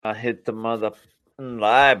I hit the mother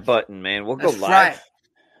live button, man. We'll That's go live. right.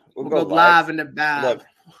 We'll go live in the bag. Look,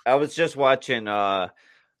 I was just watching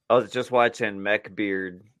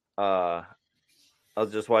MechBeard. I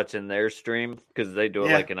was just watching their stream because they do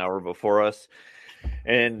it like an hour before us.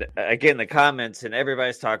 And again, the comments and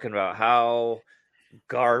everybody's talking about how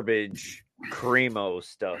garbage Cremo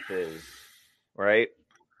stuff is, right?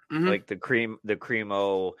 Mm-hmm. Like the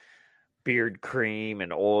Cremo beard cream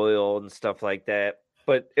and oil and stuff like that.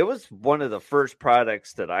 But it was one of the first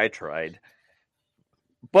products that I tried.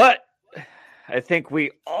 But I think we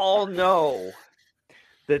all know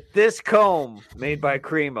that this comb made by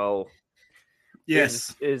Cremo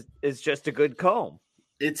is just a good comb.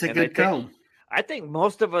 It's a good comb. I think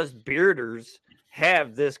most of us bearders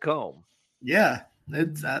have this comb. Yeah,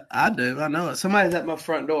 I do. I know it. Somebody's at my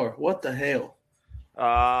front door. What the hell?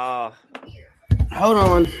 Hold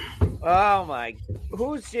on. Oh my!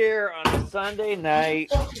 Who's here on a Sunday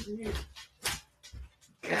night?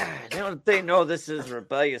 God, don't they know this is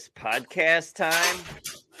Rebellious Podcast time?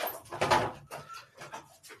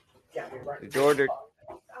 Did you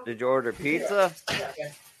order pizza?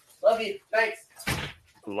 Love you. Thanks.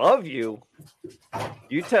 Love you?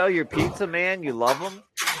 You tell your pizza man you love him?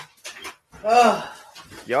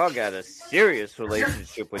 Y'all got a serious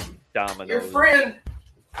relationship with Domino's. Your friend.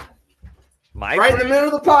 My right friend? In the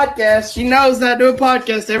middle of the podcast. She knows that I do a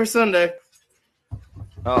podcast every Sunday.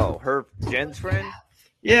 Oh, her Jen's friend?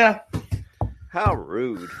 Yeah. How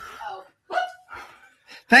rude.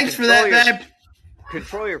 Thanks for that, babe.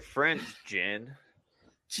 Control your friends, Jen.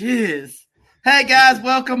 Jeez. Hey, guys,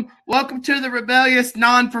 welcome to the Rebellious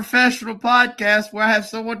Non-Professional Podcast, where I have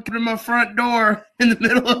someone come to my front door in the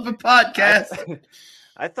middle of a podcast.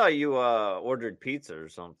 I thought you ordered pizza or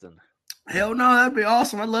something. Hell no, that'd be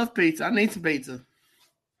awesome. I love pizza. I need some pizza.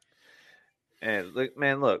 And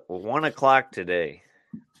look, 1 o'clock today.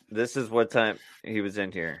 This is what time he was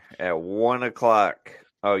in here. At 1 o'clock.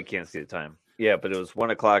 Oh, you can't see the time. Yeah, but it was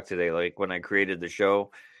 1 o'clock today, like when I created the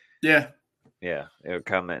show. Yeah. Yeah, they were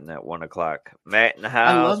commenting at 1 o'clock. Matt in the house.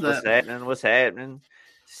 I love that. What's happening?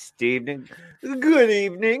 Steve, good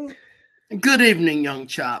evening. Good evening, young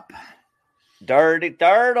chop. Dirty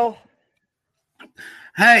Dartle.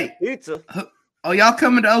 Hey. Pizza. Oh, y'all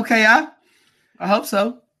coming to OKI? I hope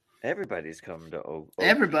so. Everybody's coming to OKI.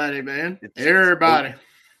 Everybody, man. Everybody.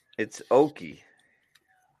 It's Okie.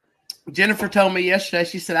 Jennifer told me yesterday,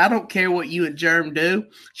 she said, I don't care what you and Germ do.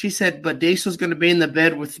 She said, but Diesel's going to be in the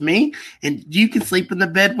bed with me, and you can sleep in the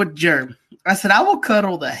bed with Germ. I said, I will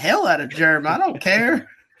cuddle the hell out of Germ. I don't care.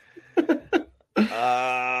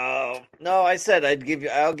 No, I said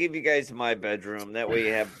I'll give you guys my bedroom. That way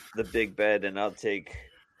you have the big bed, and I'll take.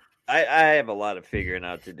 I have a lot of figuring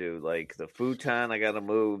out to do, like the futon I got to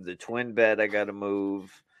move, the twin bed I got to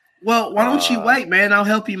move. Well, why don't you wait, man? I'll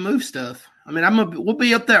help you move stuff. I mean, we'll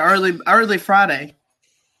be up there early Friday.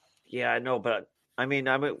 Yeah, I know, but I mean,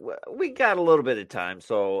 we got a little bit of time,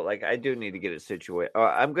 so like I do need to get it situated.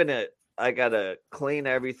 I gotta clean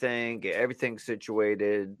everything, get everything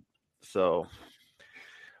situated. So,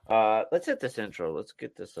 let's hit this intro. Let's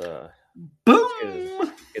get this.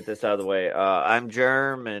 Boom. Get this out of the way. I'm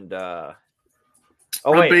Germ, and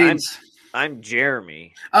I'm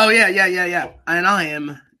Jeremy. Oh yeah, and I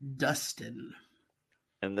am Dustin.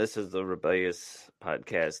 And this is the Rebellious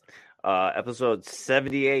Podcast, episode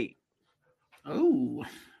 78. Oh.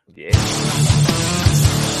 Yeah.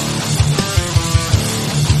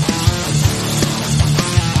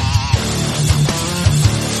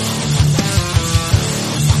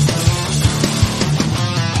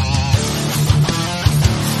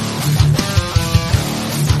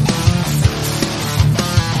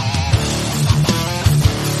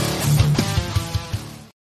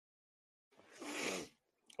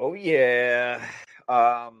 Oh yeah.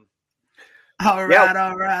 All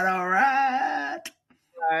right.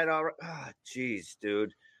 Oh, jeez,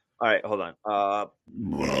 dude. All right, hold on.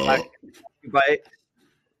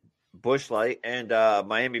 Bush Light and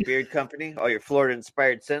Miami Beard Company, all your Florida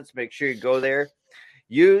inspired scents. Make sure you go there.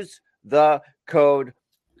 Use the code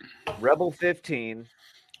Rebel15.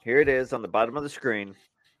 Here it is on the bottom of the screen,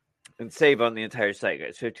 and save on the entire site,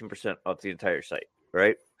 guys. 15% off the entire site,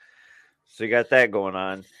 right? So you got that going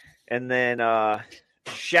on. And then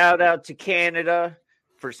shout out to Canada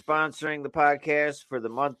for sponsoring the podcast for the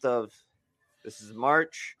month of, this is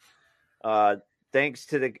March. Thanks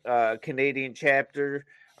to the Canadian chapter,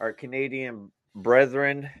 our Canadian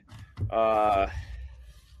brethren. Do I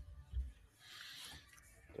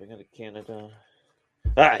go to Canada?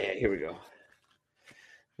 Yeah, here we go.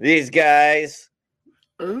 These guys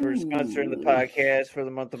for sponsoring the podcast for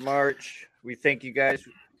the month of March. We thank you guys.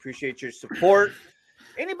 Appreciate your support.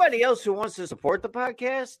 Anybody else who wants to support the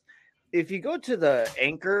podcast, if you go to the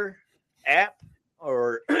Anchor app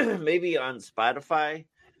or maybe on Spotify,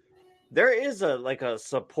 there is a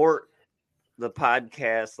support the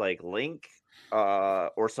podcast like link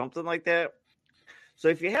or something like that. So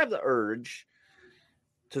if you have the urge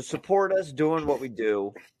to support us doing what we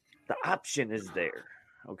do, the option is there.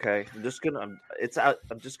 Okay, I'm just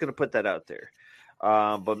gonna put that out there.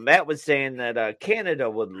 But Matt was saying that Canada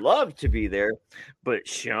would love to be there, but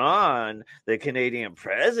Sean, the Canadian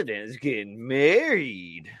president, is getting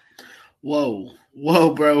married. Whoa,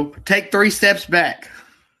 bro! Take 3 steps back.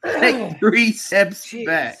 Take 3 steps Jeez.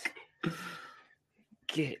 back.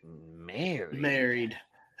 Getting married. Married.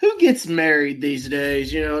 Who gets married these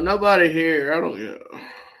days? You know, nobody here. I don't know.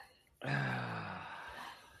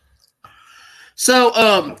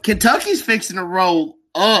 So, Kentucky's fixing to roll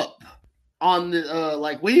up on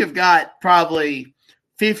the we have got probably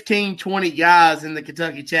 15, 20 guys in the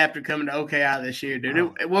Kentucky chapter coming to OKI this year,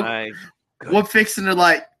 dude. We're fixing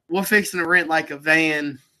to rent like a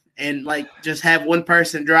van and like just have one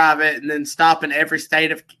person drive it and then stop in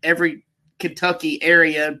every Kentucky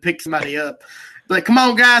area and pick somebody up. Like, come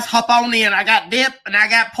on, guys, hop on in. I got dip and I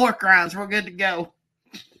got pork rinds. We're good to go.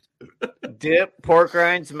 Dip, pork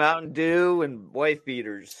rinds, Mountain Dew, and wife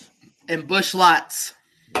beaters. And Bush Lights.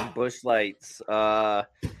 Bush Lights. Hell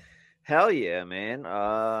yeah, man.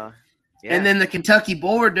 Yeah. And then the Kentucky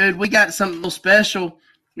board, dude, we got something a little special.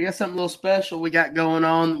 We got going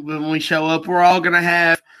on when we show up. We're all going to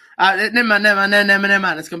have never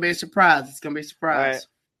mind. It's going to be a surprise.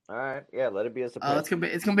 All right. Yeah, let it be a surprise.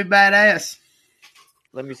 It's going to be badass.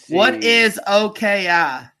 Let me see. What is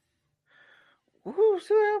OKI? What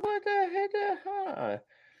the heck?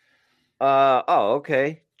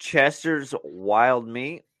 Okay. Chester's Wild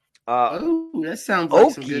Meat. That sounds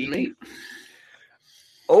like some good meat.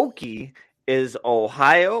 Okie is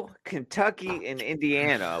Ohio, Kentucky, and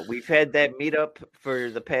Indiana. We've had that meetup for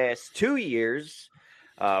the past 2 years.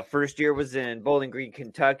 First year was in Bowling Green,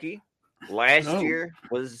 Kentucky. Last year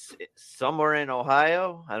was somewhere in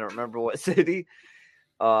Ohio. I don't remember what city.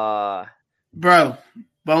 Bro,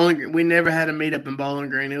 Bowling Green. We never had a meetup in Bowling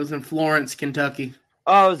Green. It was in Florence, Kentucky.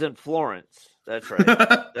 Oh, it was in Florence. That's right.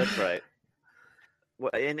 That's right.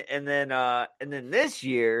 Well, and then this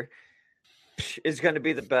year is going to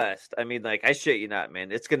be the best. I mean, like, I shit you not,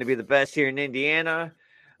 man. It's going to be the best here in Indiana.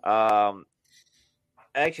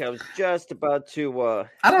 Actually, I was just about to.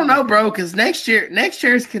 I don't know, bro, because next year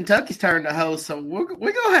is Kentucky's turn to host, so we're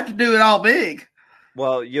gonna have to do it all big.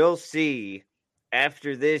 Well, you'll see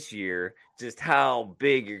after this year just how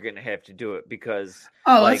big you're gonna have to do it because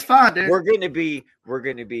that's fine, dude. We're gonna be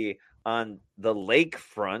on the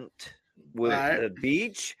lakefront with the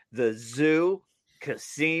beach, the zoo,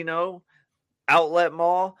 casino, outlet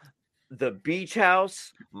mall, the beach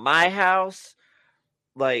house, my house,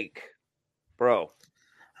 like, bro.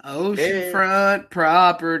 Oceanfront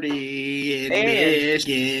property in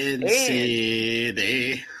Michigan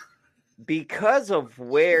City. Because of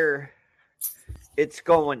where it's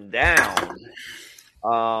going down,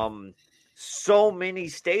 so many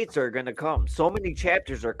states are going to come. So many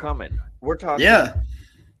chapters are coming. We're talking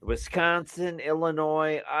Wisconsin,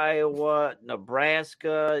 Illinois, Iowa,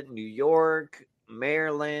 Nebraska, New York,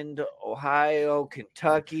 Maryland, Ohio,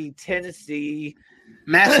 Kentucky, Tennessee,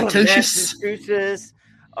 Massachusetts.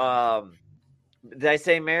 Did I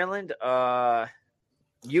say Maryland? UK,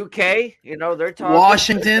 you know, they're talking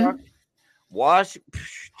Washington.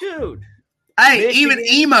 Dude. Hey, Michigan.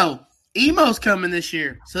 Even Emo's coming this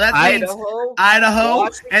year. So that means Idaho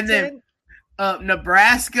Washington. And then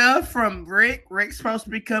Nebraska from Rick. Rick's supposed to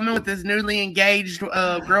be coming with his newly engaged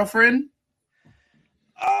girlfriend.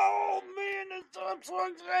 Oh man, I'm so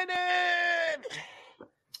excited.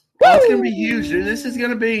 It's gonna be huge, dude.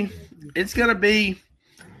 It's gonna be.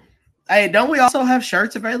 Hey, don't we also have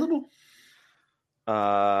shirts available?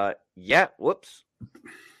 Yeah. Whoops.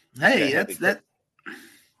 Hey, that's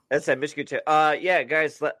that Michigan. Yeah,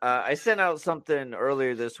 guys. I sent out something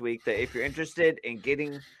earlier this week that if you're interested in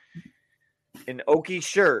getting an Okie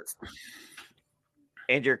shirt,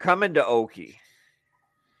 and you're coming to Okie,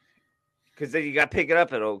 because then you got to pick it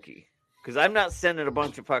up at Okie. Because I'm not sending a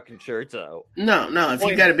bunch of fucking shirts out. No. If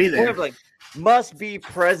you got to be there, like must be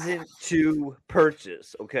present to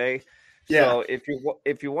purchase. Okay. Yeah. So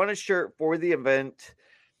if you want a shirt for the event,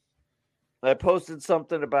 I posted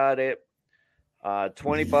something about it.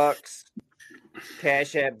 $20,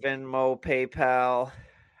 Cash App, Venmo, PayPal,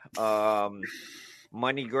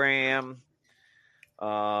 MoneyGram,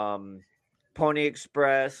 Pony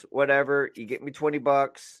Express, whatever. You get me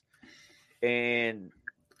 $20, and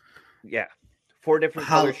yeah, 4 different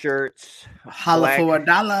color shirts. Holla for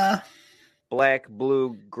 $1. Black,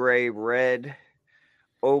 blue, gray, red,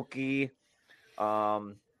 oaky.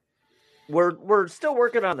 We're still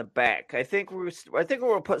working on the back. I think we're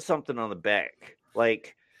gonna put something on the back,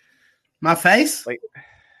 like my face. Like,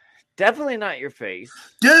 definitely not your face,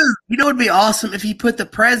 dude. You know, it'd be awesome if he put the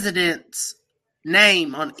president's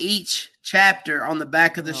name on each chapter on the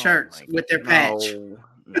back of the shirts with their patch.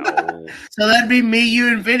 No. So that'd be me, you,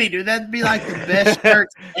 and Vinny, dude. That'd be like the best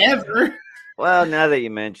shirts ever. Well, now that you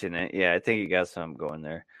mention it, yeah, I think you got something going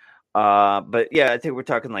there. But yeah, I think we're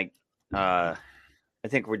talking like, I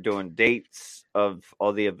think we're doing dates of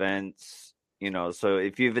all the events, so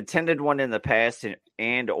if you've attended one in the past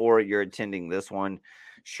and or you're attending this one,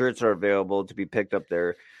 shirts are available to be picked up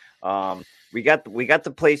there. We got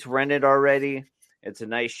the place rented already. It's a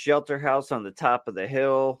nice shelter house on the top of the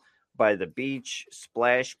hill by the beach,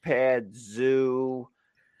 splash pad, zoo,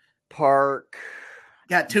 park.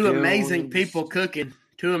 Got two amazing people cooking.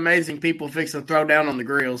 2 amazing people fixing to throw down on the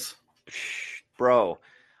grills. Bro,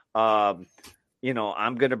 I'm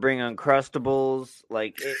gonna bring Uncrustables.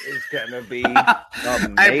 Like, it is gonna be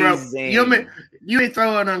amazing. Hey, bro, you ain't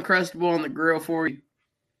throwing Uncrustable on the grill for you.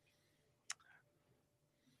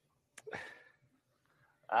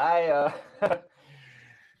 Yeah,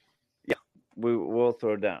 we'll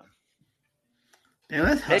throw down. Damn,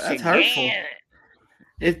 that's hurtful.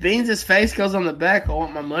 If Beans' face goes on the back, I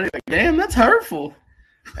want my money back. Damn, that's hurtful.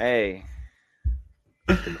 Hey,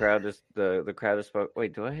 the crowd is spoke.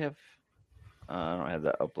 Wait, do I have? I don't have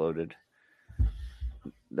that uploaded.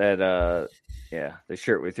 That the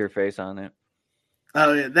shirt with your face on it.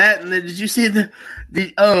 Oh yeah, that. And then, did you see the?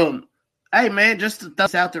 Hey man, just to throw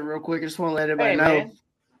this out there real quick, I just want to let everybody know. Man.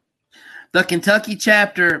 The Kentucky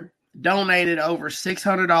chapter donated over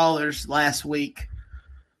 $600 last week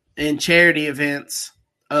in charity events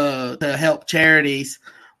to help charities.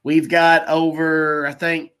 We've got over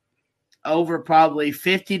probably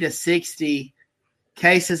 50 to 60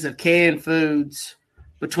 cases of canned foods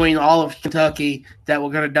between all of Kentucky that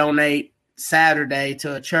we're going to donate Saturday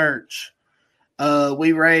to a church.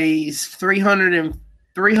 We raised $300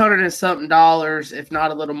 and something dollars, if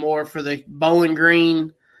not a little more, for the Bowling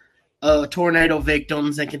Green tornado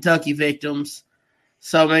victims and Kentucky victims.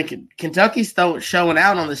 So, man, Kentucky's showing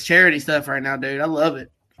out on this charity stuff right now, dude. I love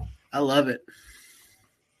it.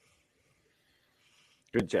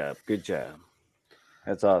 Good job.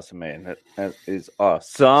 That's awesome, man. That is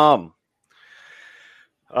awesome.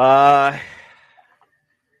 Yeah,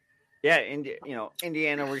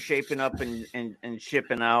 Indiana, we're shaping up and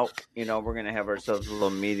shipping out. We're gonna have ourselves a little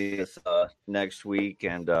meeting next week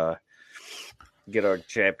and get our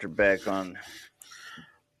chapter back on.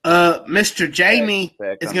 Mr. Jamie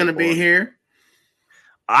is gonna be here.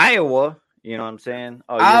 Iowa, you know what I'm saying?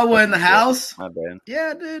 Oh, Iowa in the house. My bad.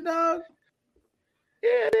 Yeah, dude, dog.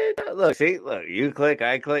 Yeah, dude. Look, you click,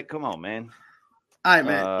 I click. Come on, man. All right,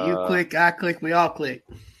 man. You click, I click, we all click.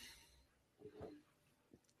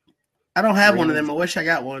 I don't have one of them. I wish I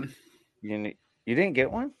got one. You didn't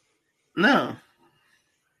get one? No.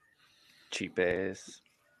 Cheap ass.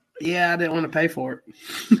 Yeah, I didn't want to pay for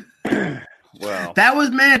it. Well, that was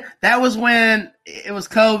when it was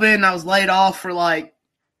COVID and I was laid off for like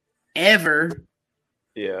ever.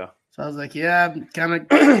 Yeah. So I was like, yeah, I kind of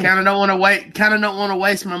don't want to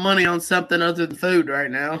waste my money on something other than food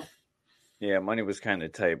right now. Yeah, money was kind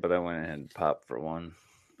of tight, but I went ahead and popped for one.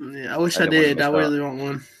 Yeah, I wish I did. I really want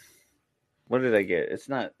one. What did I get? It's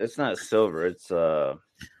not silver. It's I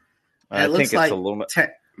think it's like aluminum.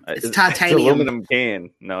 It's titanium. It's aluminum can.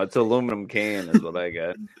 No, it's aluminum can is what I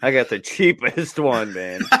got. I got the cheapest one,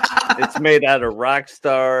 man. It's made out of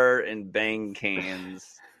Rockstar and Bang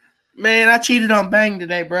cans. Man, I cheated on Bang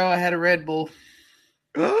today, bro. I had a Red Bull.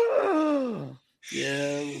 Yeah,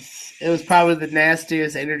 it was probably the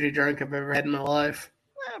nastiest energy drink I've ever had in my life.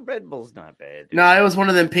 Red Bull's not bad. Dude. No, it was one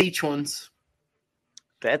of them peach ones.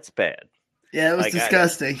 That's bad. Yeah, it was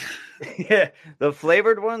disgusting. Yeah, the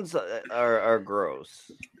flavored ones are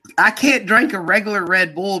gross. I can't drink a regular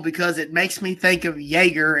Red Bull because it makes me think of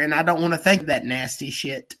Jaeger, and I don't want to think of that nasty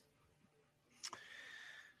shit.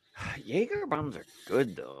 Jaeger bombs are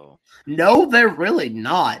good, though. No, they're really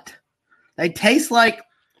not. They taste like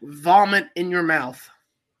vomit in your mouth.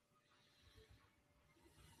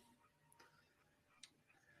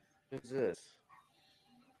 What's this?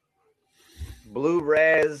 Blue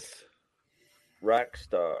Raz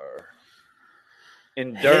Rockstar.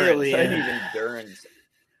 Endurance. Yeah. I need endurance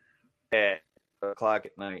at o'clock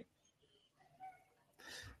at night.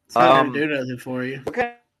 It's not going to do nothing for you.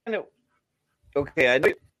 Okay,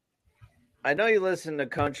 I know you listen to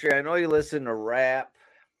country. I know you listen to rap.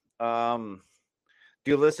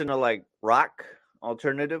 Do you listen to like rock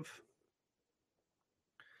alternative?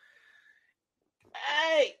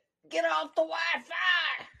 Hey, get off the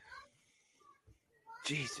Wi-Fi!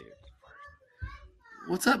 Jesus.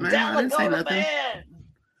 What's up, man? Della, I didn't say go to nothing. bed.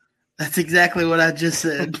 That's exactly what I just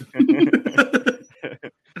said.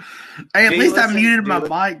 Hey, at Do you least I listen- muted do you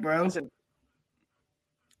my mic, bro. listen-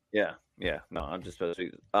 Yeah. No, I'm just supposed to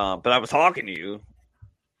be. But I was talking to you.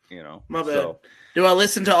 You know. My bad. So, Do I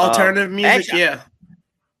listen to alternative music? actually- Yeah.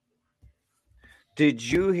 did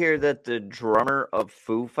you hear that the drummer of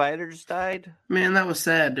Foo Fighters died? Man, that was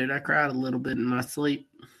sad, dude. I cried a little bit in my sleep.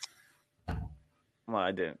 Well,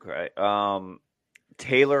 I didn't cry.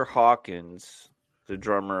 Taylor Hawkins, the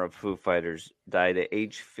drummer of Foo Fighters, died at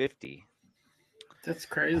age 50. That's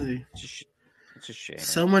crazy. It's a shame.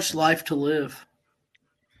 So much life to live.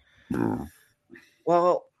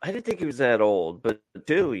 Well, I didn't think he was that old, but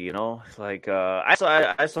too, you know, like I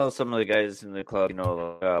saw some of the guys in the club, you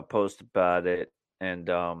know, post about it, and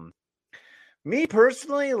me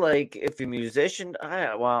personally, like if a musician,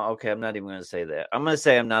 I'm not even gonna say that. I'm gonna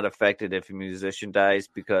say I'm not affected if a musician dies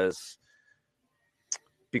because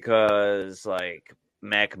like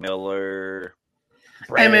Mac Miller.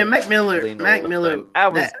 Hey man, Mac Miller, Leno,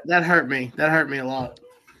 that hurt me. That hurt me a lot.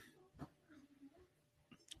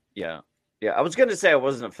 Yeah. I was gonna say I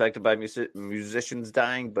wasn't affected by musicians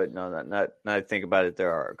dying, but no, not. Now I think about it,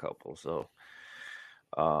 there are a couple. So,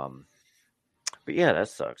 but yeah, that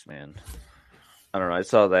sucks, man. I don't know. I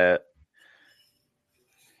saw that.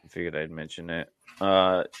 I figured I'd mention it.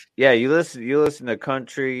 Yeah, you listen to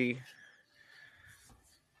country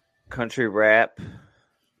rap.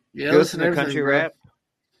 Yeah, You listen to country rap.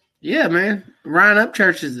 Yeah, man. Ryan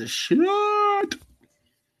Upchurch is a shit.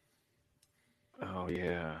 Oh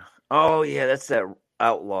yeah, that's that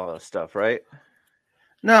outlaw stuff, right?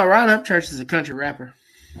 No, Ryan Upchurch is a country rapper.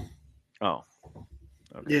 Oh,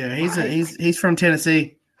 okay. Yeah, he's from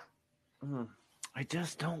Tennessee. I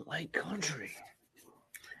just don't like country.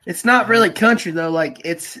 It's not really country though. Like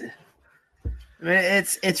it's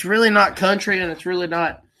really not country, and it's really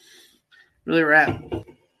not really rap.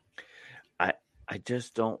 I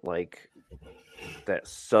just don't like that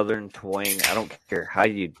southern twang. I don't care how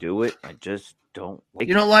you do it. I just don't like.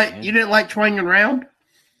 You don't like? Man. You didn't like twanging round?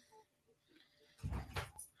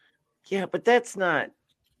 Yeah, but that's not.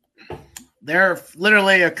 They're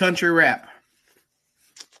literally a country rap.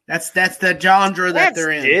 That's the genre that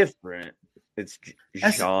they're in. Different. It's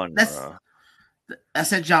genre.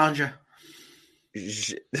 That's a genre.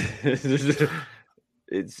 It's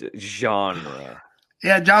genre.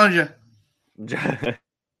 Yeah, genre. That's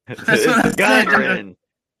what I said.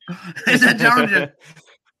 It's a genre.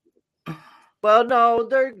 Well, no,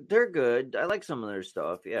 they're good. I like some of their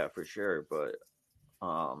stuff, yeah, for sure. But,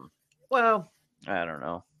 well, I don't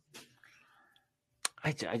know.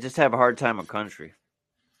 I just have a hard time with country.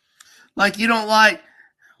 Like you don't like.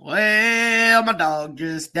 Well, my dog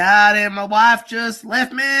just died and my wife just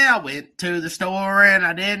left me. I went to the store and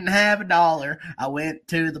I didn't have $1. I went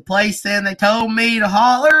to the place and they told me to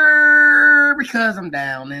holler because I'm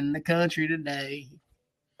down in the country today.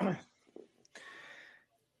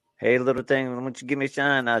 Hey, little thing, why don't you give me a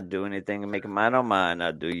shine? I'll do anything and make a mind on mine.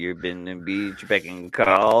 I'll do your bend and beat, your beck and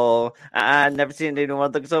call. I've never seen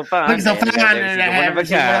anyone look so fine. Look so fine, and I haven't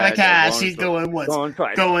seen one of a kind. She's going once,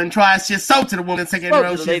 going twice. She's so to the woman, second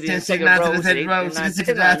row. She's 10, 6, 9 to the second row. She's 6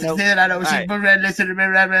 9 to the head. I know she's red. Listen to me.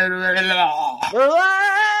 That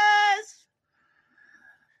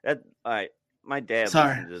all right. My dad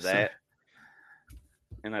listened to that,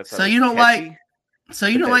 and I thought. So you don't like? So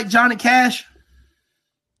you don't like Johnny Cash?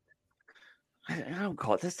 I don't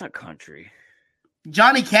call it. That's not country.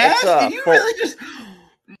 Johnny Cash? Did you really just?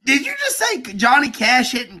 Did you just say Johnny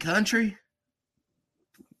Cash hitting country?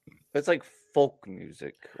 It's like folk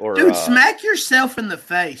music, or dude, smack yourself in the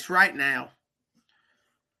face right now.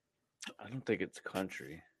 I don't think it's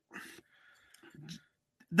country.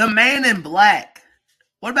 The Man in Black.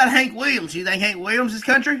 What about Hank Williams? You think Hank Williams is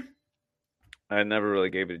country? I never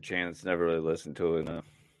really gave it a chance. Never really listened to it. No.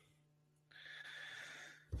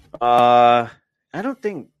 I don't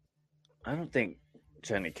think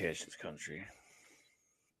Johnny Cash is country.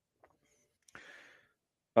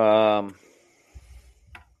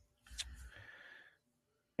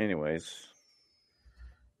 Anyways,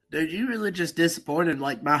 dude, you really just disappointed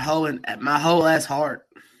like my whole ass heart.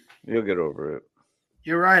 You'll get over it.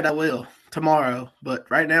 You're right, I will tomorrow, but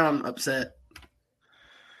right now I'm upset.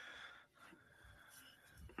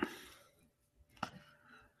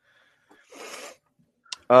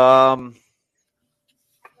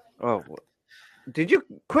 Oh, did you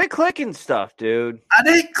quit clicking stuff, dude? I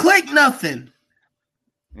didn't click nothing.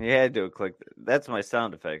 You had to click. That's my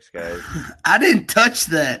sound effects, guys. I didn't touch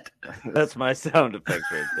that. That's my sound effects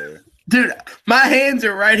right there. Dude, my hands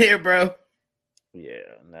are right here, bro.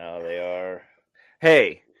 Yeah, now they are.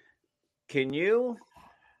 Hey, can you,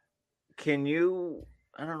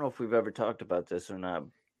 I don't know if we've ever talked about this or not,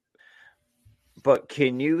 but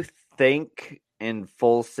can you think in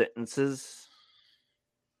full sentences?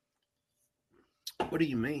 What do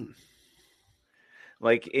you mean?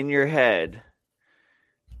 Like in your head,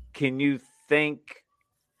 can you think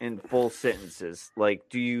in full sentences? Like,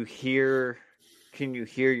 can you hear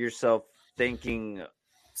yourself thinking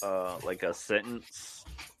like a sentence?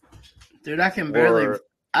 Dude, I can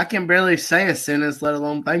barely say a sentence, let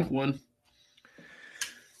alone think one.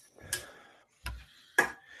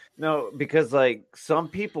 No, because like some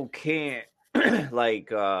people can't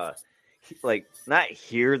like not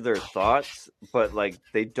hear their thoughts, but like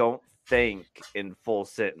they don't think in full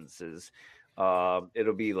sentences.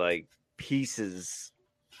 It'll be like pieces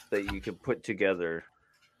that you can put together.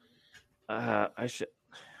 I should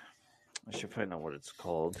find out what it's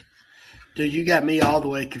called. Dude, you got me all the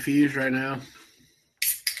way confused right now.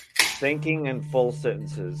 Thinking in full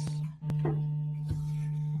sentences.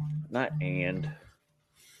 Not and.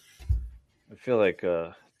 I feel like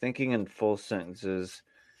thinking in full sentences.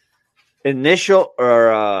 Initial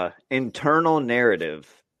or internal narrative.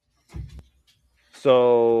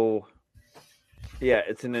 So, yeah,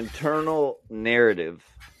 it's an internal narrative.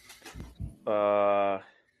 Oh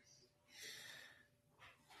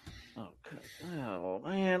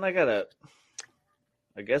man, I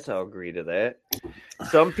guess I'll agree to that.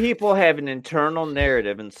 Some people have an internal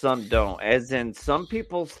narrative and some don't. As in, some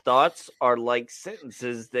people's thoughts are like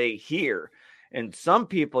sentences they hear. And some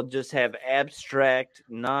people just have abstract,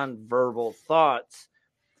 non-verbal thoughts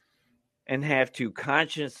and have to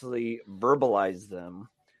consciously verbalize them.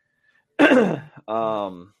 I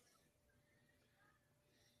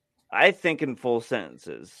think in full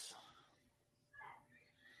sentences.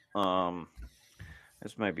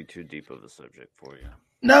 This might be too deep of a subject for you.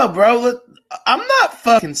 No, bro, look, I'm not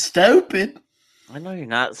fucking stupid. I know you're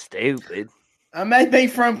not stupid. I may be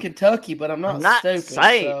from Kentucky, but I'm not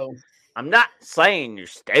stupid. I'm not saying you're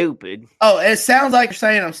stupid. Oh, it sounds like you're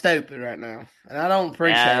saying I'm stupid right now, and I don't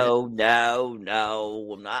appreciate it.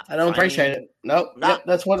 No, I'm not. I don't appreciate it. Nope.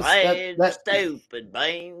 That's what it's. That's stupid,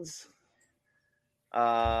 Beans.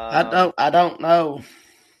 I don't know.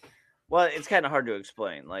 Well, it's kind of hard to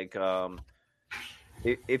explain. Like,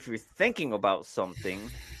 if you're thinking about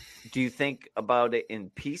something, do you think about it in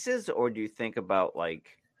pieces, or do you think about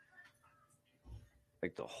like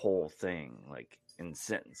the whole thing, like in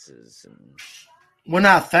sentences? And when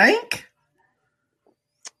I think,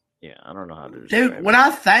 yeah, I don't know how to. Dude, when I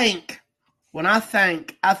think, I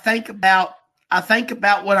think about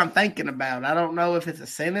what I'm thinking about. I don't know if it's a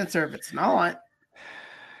sentence or if it's not.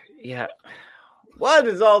 Yeah. What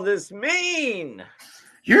does all this mean?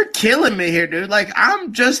 You're killing me here, dude. Like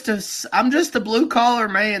I'm just a blue collar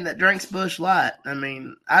man that drinks Busch Light. I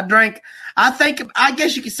mean, I guess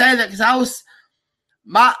you could say that because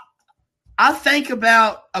I think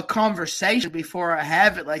about a conversation before I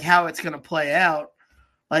have it, like how it's going to play out.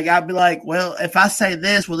 Like I'd be like, well, if I say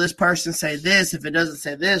this, will this person say this? If it doesn't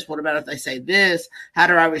say this, what about if they say this? How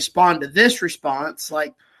do I respond to this response?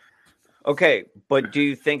 Like, okay, but do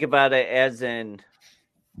you think about it as in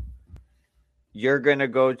you're going to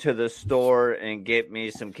go to the store and get me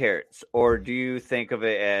some carrots? Or do you think of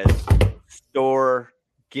it as store,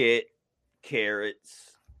 get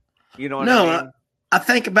carrots? You know what I mean? I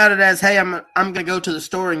think about it as, hey, I'm going to go to the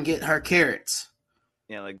store and get her carrots.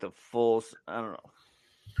 Yeah, like the full, I don't know.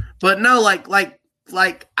 But no, like I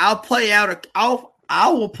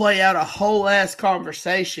will play out a whole ass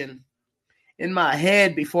conversation in my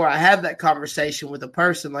head before I have that conversation with a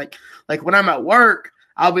person. Like when I'm at work,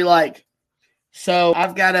 I'll be like, so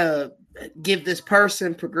I've got to give this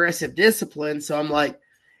person progressive discipline. So I'm like,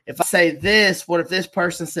 if I say this, what if this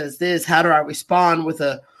person says this? How do I respond with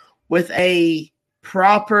a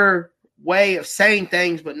proper way of saying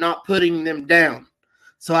things, but not putting them down?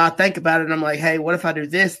 So I think about it and I'm like, hey, what if I do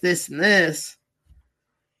this, this, and this?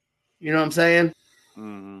 You know what I'm saying?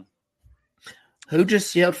 Mm-hmm. Who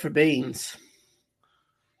just yelled for beans?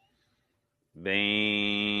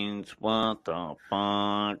 Beans, what the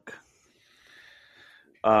fuck?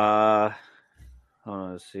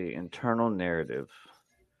 Let's see. Internal narrative.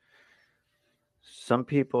 Some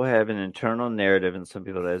people have an internal narrative and some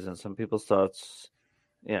people doesn't. Some people's thoughts.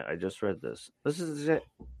 Yeah, I just read this. This is it.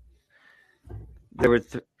 There were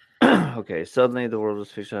okay. Suddenly the world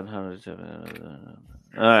was fixed on how to.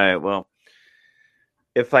 All right. Well,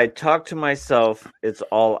 if I talk to myself, it's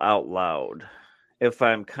all out loud. If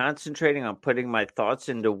I'm concentrating on putting my thoughts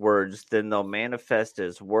into words, then they'll manifest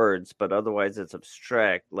as words, but otherwise it's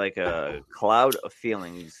abstract, like a cloud of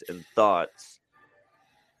feelings and thoughts.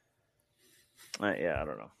 Yeah, I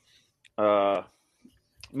don't know.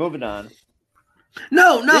 Moving on.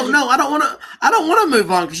 No. I don't want to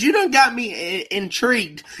move on because you done got me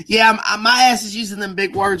intrigued. Yeah, my ass is using them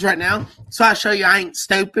big words right now, so I show you I ain't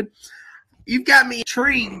stupid. You've got me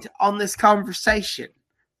intrigued on this conversation.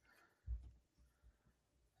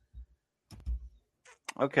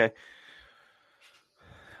 Okay.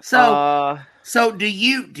 So do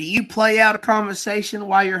you play out a conversation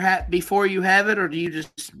while you're before you have it, or do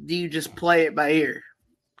you just play it by ear?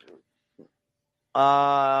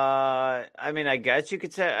 I mean, I guess you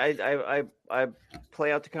could say I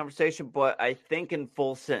play out the conversation, but I think in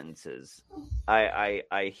full sentences.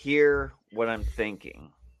 I hear what I'm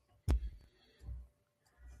thinking.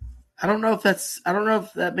 I don't know if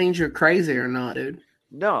that means you're crazy or not, dude.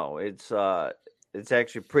 No, it's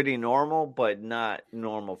actually pretty normal, but not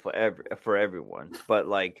normal for everyone. But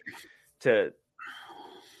like to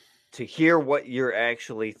hear what you're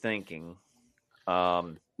actually thinking.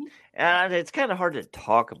 And it's kind of hard to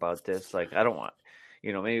talk about this. Like, I don't want,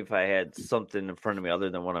 maybe if I had something in front of me other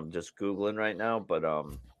than what I'm just Googling right now, but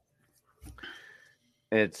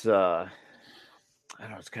it's I don't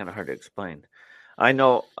know, it's kind of hard to explain. I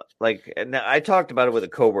know, like, and I talked about it with a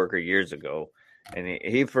coworker years ago, and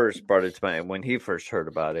he first brought it to mind when he first heard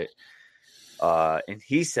about it. And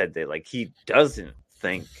he said that, like, he doesn't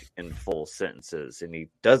think in full sentences, and he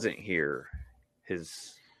doesn't hear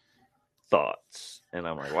his thoughts. And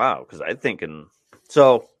I'm like, wow, because I think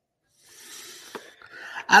so.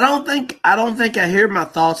 I don't think I hear my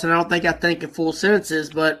thoughts, and I don't think I think in full sentences.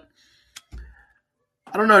 But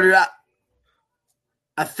I don't know, dude.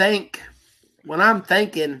 I think when I'm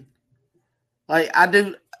thinking, like I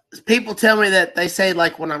do. People tell me that they say,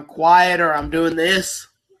 like, when I'm quiet or I'm doing this,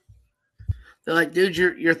 they're like, dude,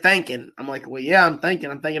 you're thinking. I'm like, well, yeah, I'm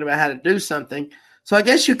thinking. I'm thinking about how to do something. So I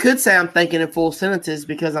guess you could say I'm thinking in full sentences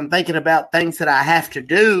because I'm thinking about things that I have to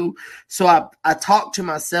do. So I talk to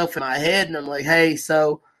myself in my head, and I'm like, hey,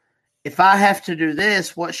 so if I have to do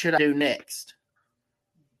this, what should I do next?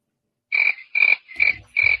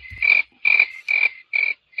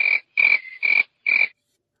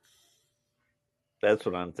 That's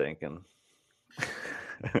what I'm thinking.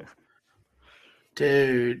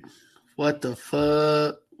 Dude, what the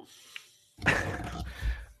fuck?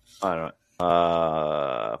 I don't.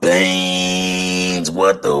 Things.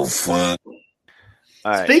 What the fuck?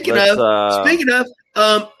 All right, Speaking of,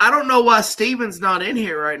 I don't know why Steven's not in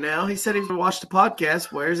here right now. He said he's going to watch the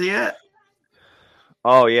podcast. Where's he at?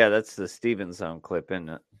 Oh yeah, that's the Steven sound clip, isn't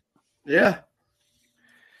it? Yeah.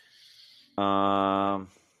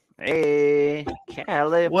 Hey,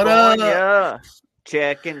 California, What up?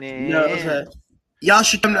 checking in. No, y'all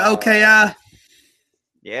should come to OKI.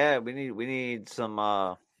 Yeah, we need some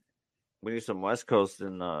West Coast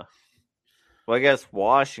and well, I guess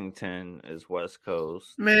Washington is West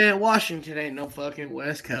Coast. Man, Washington ain't no fucking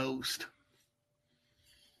West Coast.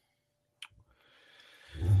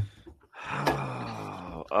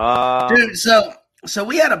 Dude, so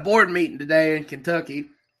we had a board meeting today in Kentucky,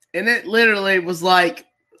 and it literally was like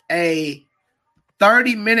a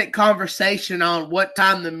 30-minute conversation on what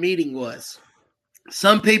time the meeting was.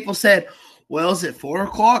 Some people said, well, is it 4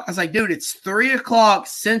 o'clock? I was like, dude, it's 3 o'clock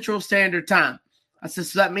Central Standard Time. I said,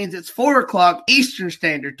 so that means it's 4 o'clock Eastern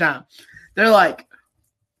Standard Time. They're like,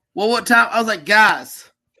 well, what time? I was like,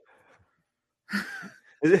 guys.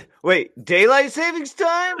 Wait, daylight savings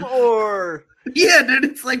time or? Yeah, dude,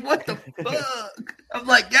 it's like, what the fuck? I'm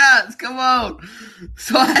like, guys, come on.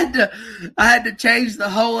 So I had to change the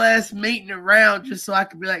whole ass meeting around just so I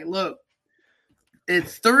could be like, look,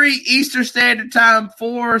 it's 3 Eastern Standard Time,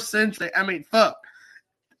 4 Central. I mean, fuck.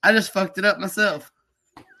 I just fucked it up myself.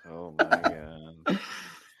 Oh my god.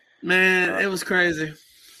 Man, it was crazy.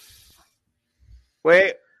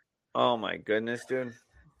 Wait. Oh my goodness, dude.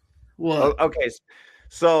 What? Okay.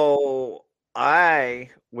 So I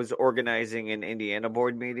was organizing an Indiana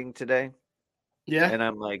board meeting today. Yeah. And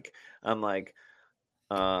I'm like,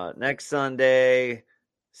 next Sunday,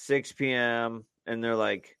 6 p.m. And they're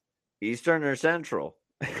like, Eastern or Central?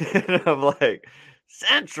 And I'm like,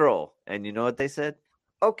 Central. And you know what they said?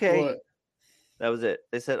 Okay. What? That was it.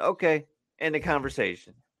 They said, okay. End the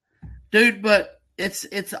conversation. Dude, but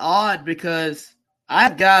it's odd because I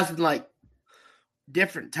have guys in like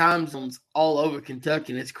different time zones all over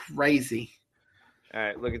Kentucky, and it's crazy. All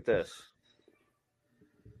right, look at this.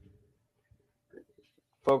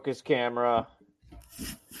 Focus camera.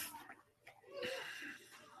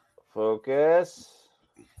 Focus.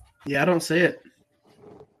 Yeah, I don't see it.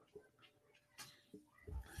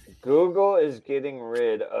 Google is getting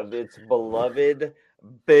rid of its beloved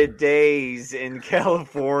bidets in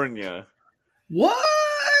California.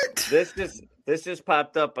 What? This just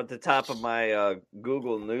popped up at the top of my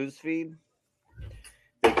Google news feed.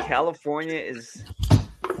 That California is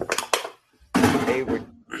God,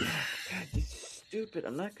 this is stupid.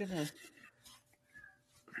 I'm not gonna.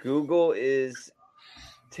 Google is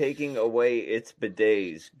taking away its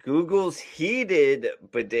bidets. Google's heated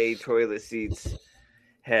bidet toilet seats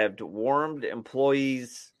have warmed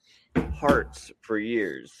employees' hearts for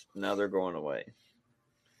years. Now they're going away.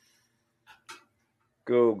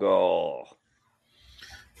 Google.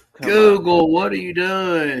 Google, what are you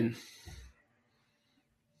doing?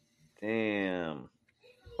 Damn.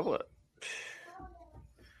 What?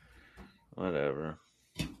 Whatever.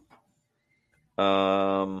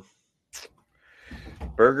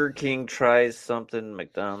 Burger King tries something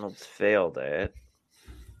McDonald's failed at.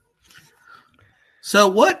 So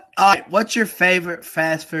what's your favorite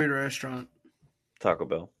fast food restaurant? Taco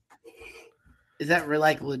Bell. Is that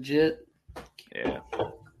like legit? Yeah.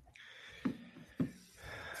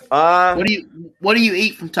 What do you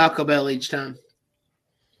eat from Taco Bell each time?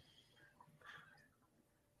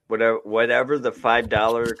 Whatever the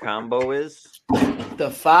 $5 combo is. The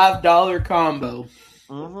 $5 combo.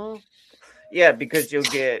 Mm-hmm. Yeah, because you'll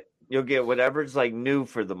get whatever's like new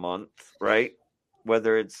for the month, right?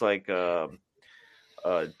 Whether it's like a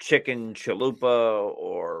chicken chalupa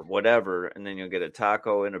or whatever, and then you'll get a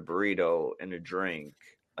taco and a burrito and a drink,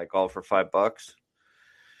 like all for $5.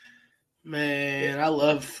 Man, I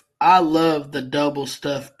love the double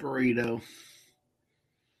stuffed burrito.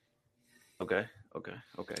 Okay.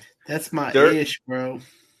 That's my ish, bro.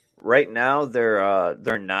 Right now, their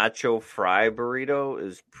nacho fry burrito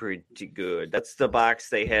is pretty good. That's the box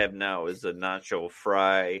they have now. Is a nacho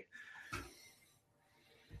fry.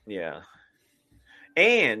 Yeah,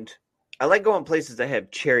 and I like going places that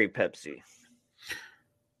have cherry Pepsi.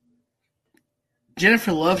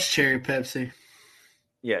 Jennifer loves cherry Pepsi.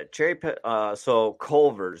 Yeah, so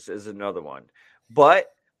Culver's is another one.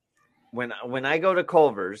 But when I go to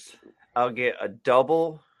Culver's, I'll get a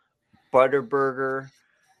double Butterburger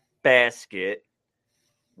basket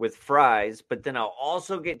with fries, but then I'll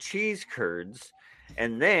also get cheese curds,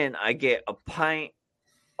 and then I get a pint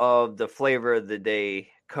of the flavor of the day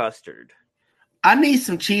custard. I need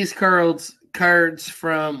some cheese curds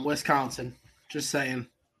from Wisconsin. Just saying.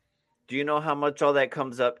 Do you know how much all that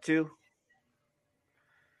comes up to?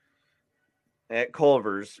 At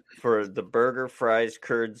Culver's for the burger, fries,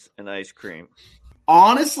 curds, and ice cream.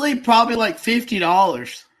 Honestly, probably like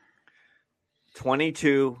 $50.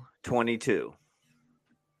 $22.22.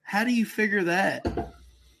 How do you figure that?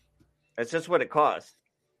 That's just what it costs.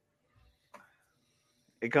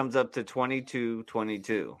 It comes up to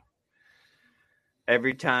 $22.22.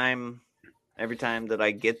 Every time that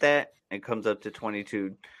I get that, it comes up to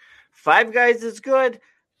 22. Five Guys is good.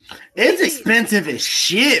 It's expensive as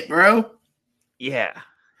shit, bro. Yeah,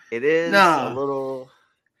 it is a little.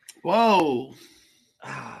 Whoa.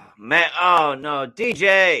 Oh, man. Oh, no.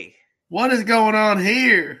 DJ. What is going on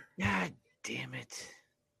here? God damn it.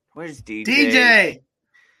 Where's DJ? DJ.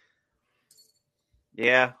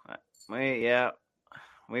 Yeah.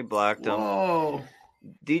 We blocked him. Whoa.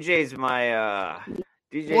 DJ's my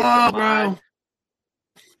Whoa,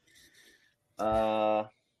 bro.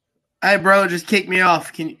 Hey, bro, just kick me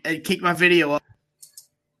off. Can you kick my video off?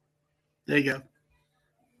 There you go.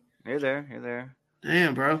 You're there.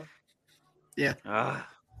 Damn, bro. Yeah.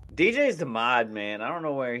 DJ's the mod, man. I don't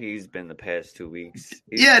know where he's been the past 2 weeks.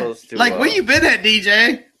 He's supposed to, where you been at,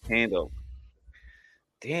 DJ? Handle.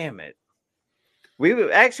 Damn it.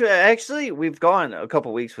 We've actually we've gone a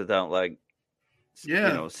couple weeks without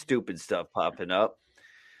stupid stuff popping up.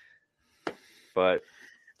 But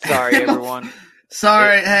sorry, everyone.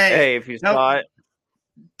 Sorry, hey, if you saw it,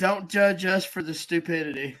 don't judge us for the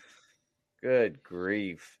stupidity. Good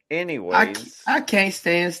grief. Anyways, I can't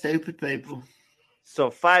stand stupid people.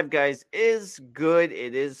 So Five Guys is good.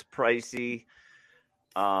 It is pricey.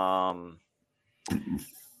 But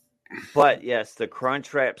yes, the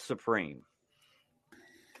Crunchwrap Supreme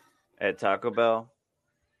at Taco Bell.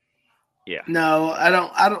 Yeah. No, I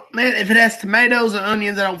don't. Man, if it has tomatoes and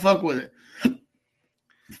onions, I don't fuck with it.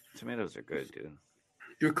 Tomatoes are good, dude.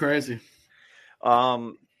 You're crazy.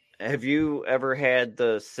 Have you ever had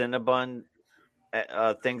the Cinnabon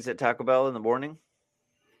things at Taco Bell in the morning?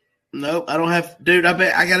 Nope, I don't have. Dude,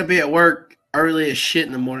 I gotta be at work early as shit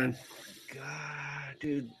in the morning. God,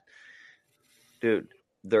 dude,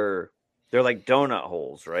 they're like donut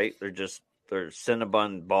holes, right? They're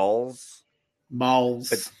Cinnabon balls.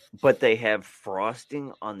 Balls. But they have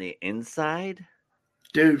frosting on the inside.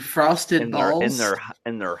 Dude, frosted and balls. they're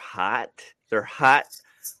hot. They're hot,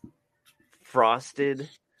 frosted,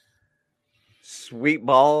 sweet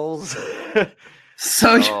balls.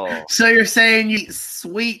 So you're saying you eat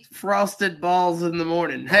sweet frosted balls in the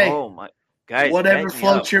morning? Hey, oh my guys, whatever back me up.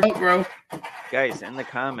 floats your boat, bro. Guys, in the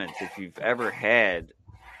comments, if you've ever had,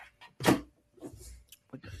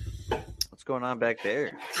 what's going on back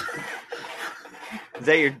there? Is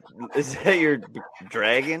that your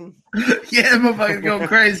dragon? Yeah, motherfucker's going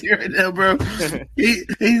crazy right now, bro. He's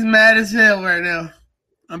mad as hell right now.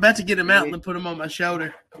 I'm about to get him out and put him on my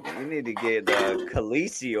shoulder. We need to get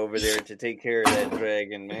Khaleesi over there to take care of that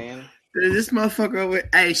dragon, man. Dude, this motherfucker over.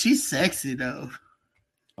 Hey, she's sexy though.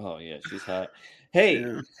 Oh yeah, she's hot. Hey,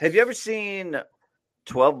 Yeah. have you ever seen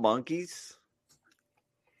 12 Monkeys?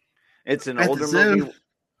 It's an At the older zoo? movie.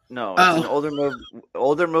 No, it's an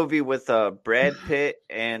older movie with Brad Pitt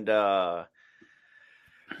and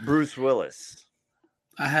Bruce Willis.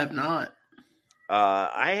 I have not.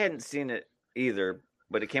 I hadn't seen it either,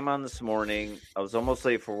 but it came on this morning. I was almost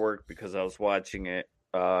late for work because I was watching it.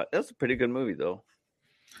 It was a pretty good movie though.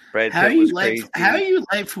 Brad How are Pitt was you late? crazy. How are you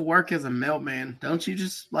late for work as a mailman? Don't you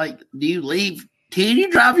just do you leave? Can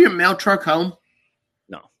you drive your mail truck home?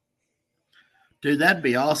 No. Dude, that'd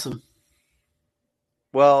be awesome.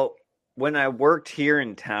 Well, when I worked here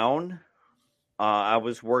in town, I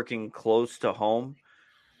was working close to home.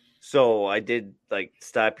 So I did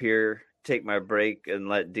stop here, take my break, and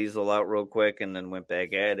let Diesel out real quick, and then went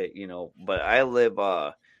back at it, But I live,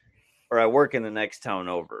 or I work in the next town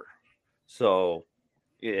over. So,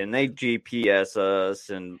 and they GPS us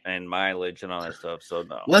and mileage and all that stuff. So,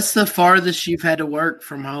 no. What's the farthest you've had to work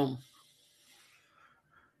from home?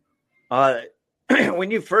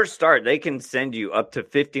 When you first start, they can send you up to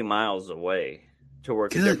 50 miles away to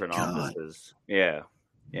work at different offices. Yeah.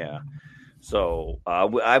 So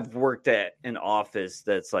I've worked at an office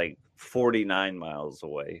that's 49 miles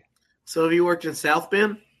away. So have you worked in South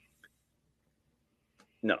Bend?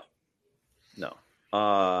 No.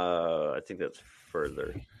 I think that's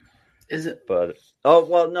further. Is it? But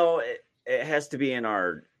no, it has to be in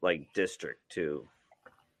our district too,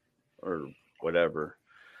 or whatever.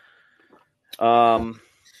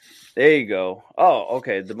 There you go. Oh,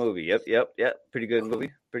 okay. The movie. Yep. Pretty good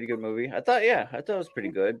movie. I thought it was pretty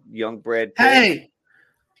good. Young Brad Pitt. Hey,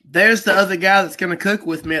 there's the other guy that's going to cook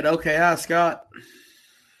with me at OKI, Scott.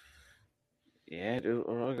 Yeah, dude.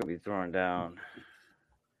 We're all going to be throwing down.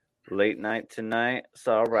 Late night tonight. It's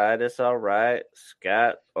all right.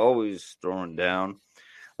 Scott always throwing down.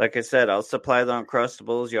 Like I said, I'll supply the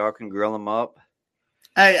Uncrustables. Y'all can grill them up.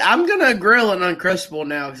 Hey, I'm going to grill an Uncrustable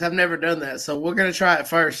now because I've never done that. So we're going to try it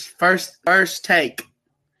first. First take.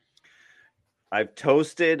 I've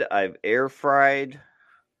toasted. I've air fried.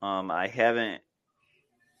 I haven't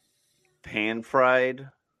pan fried.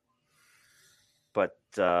 But,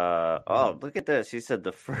 look at this. He said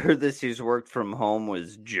the furthest he's worked from home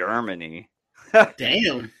was Germany.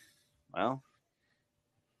 Damn. Well.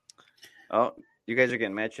 Oh, you guys are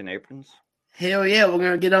getting matching aprons? Hell yeah, we're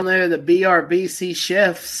going to get on there the BRBC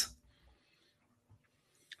chefs.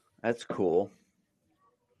 That's cool.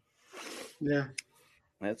 Yeah.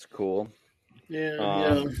 That's cool.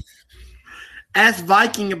 Yeah. Ask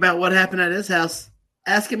Viking about what happened at his house.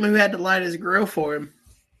 Ask him who had to light his grill for him.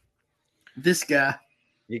 This guy.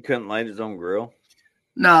 He couldn't light his own grill?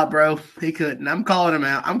 Nah, bro. He couldn't. I'm calling him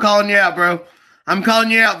out. I'm calling you out, bro. I'm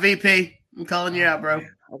calling you out, VP. I'm calling you out, bro.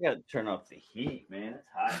 I got to turn off the heat, man. It's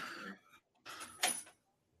hot here.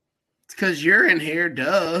 It's because you're in here,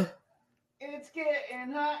 duh. It's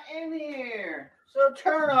getting hot in here. So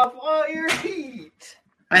turn off all your heat.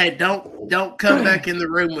 Hey, don't come back in the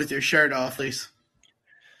room with your shirt off, please.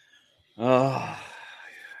 Oh,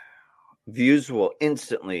 views will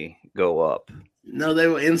instantly go up. No, they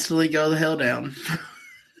will instantly go the hell down.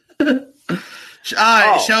 All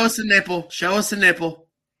right, Show us a nipple.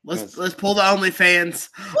 Let's pull the OnlyFans.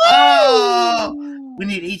 Woo! Oh, we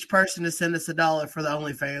need each person to send us $1 for the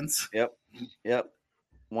OnlyFans. Yep.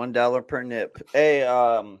 $1 per nip. Hey,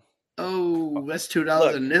 oh, that's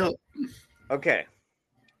 $2 a nip. Okay.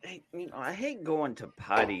 Hey, I hate going to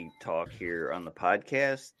potty talk here on the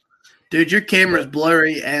podcast. Dude, your camera's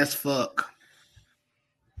blurry as fuck.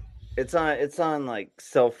 It's on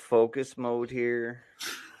self-focus mode here.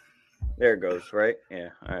 There it goes, right? Yeah,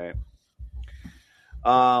 all right.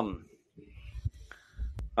 All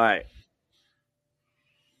right.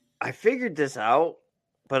 I figured this out,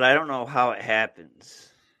 but I don't know how it happens.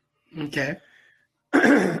 Okay.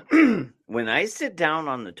 When I sit down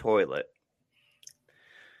on the toilet,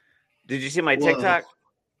 did you see my Whoa. TikTok?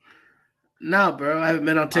 No, bro. I haven't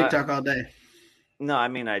been on TikTok all day. No, I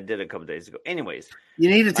mean I did a couple days ago. Anyways, You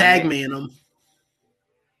need to tag me in them.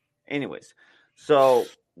 Anyways, so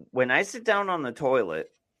when I sit down on the toilet,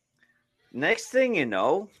 next thing you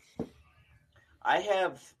know, I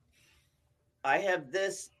have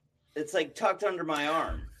this. It's like tucked under my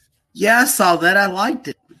arm. Yeah, I saw that. I liked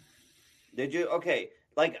it. Did you? Okay.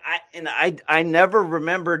 Like I never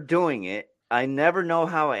remember doing it. I never know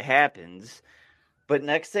how it happens. But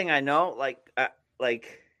next thing I know,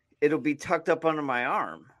 like it'll be tucked up under my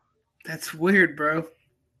arm. That's weird, bro.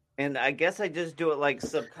 And I guess I just do it like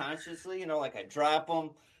subconsciously, like I drop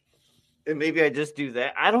them, and maybe I just do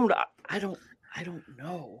that. I don't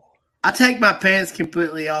know. I take my pants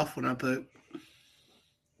completely off when I poop.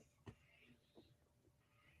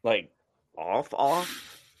 Like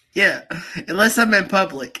off? Yeah, unless I'm in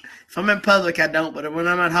public. If I'm in public, I don't. But when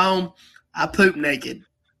I'm at home, I poop naked.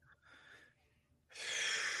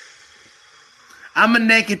 I'm a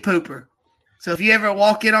naked pooper. So if you ever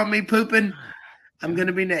walk in on me pooping, I'm going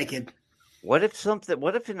to be naked. What if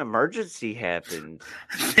an emergency happened?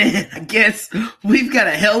 I guess we've got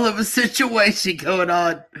a hell of a situation going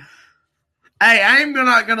on. Hey, I'm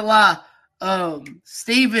not going to lie.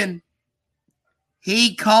 Steven,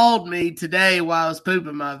 he called me today while I was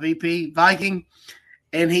pooping, my VP Viking,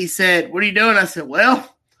 and he said, "What are you doing?" I said,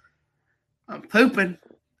 "Well, I'm pooping."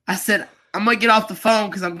 I said, "I'm going to get off the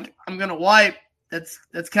phone because I'm going to wipe."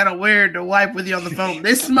 That's kind of weird to wipe with you on the phone.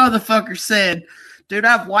 This motherfucker said, "Dude,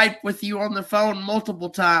 I've wiped with you on the phone multiple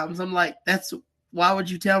times." I'm like, why would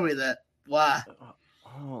you tell me that? Why?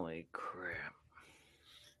 Holy crap.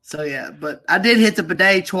 So, yeah, but I did hit the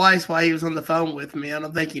bidet twice while he was on the phone with me. I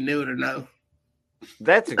don't think he knew it or no.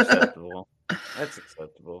 That's acceptable. That's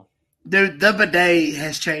acceptable. Dude, the bidet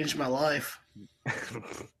has changed my life.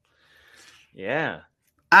 Yeah.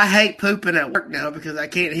 I hate pooping at work now because I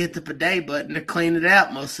can't hit the bidet button to clean it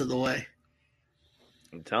out most of the way.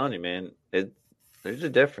 I'm telling you, man, there's a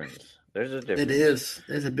difference. There's a difference. It is.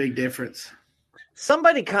 There's a big difference.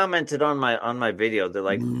 Somebody commented on my video. They're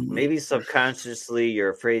like, maybe subconsciously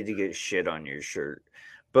you're afraid to get shit on your shirt.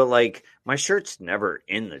 But like my shirt's never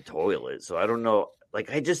in the toilet, so I don't know. Like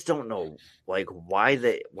I just don't know like why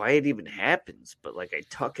it even happens. But like I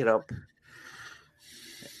tuck it up.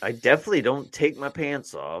 I definitely don't take my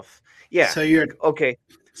pants off. Yeah. So you're okay.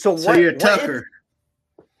 So you're a tucker.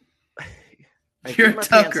 I keep my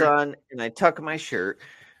pants on and I tuck my shirt.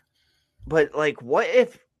 But like, what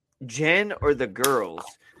if Jen or the girls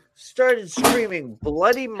started screaming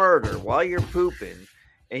bloody murder while you're pooping,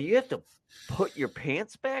 and you have to put your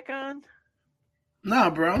pants back on? No,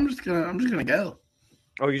 bro. I'm just gonna go.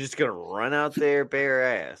 Oh, you're just gonna run out there bare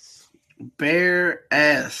ass. Bare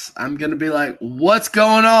ass. I'm gonna be like, "What's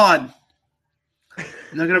going on?"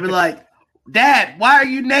 And they're gonna be like, "Dad, why are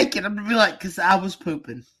you naked?" I'm gonna be like, "Cause I was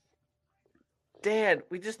pooping." Dad,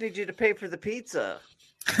 we just need you to pay for the pizza.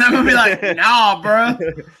 I'm gonna be like, "Nah, bro."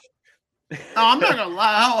 No, I'm not gonna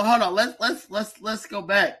lie. Hold on. Let's go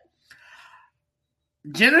back.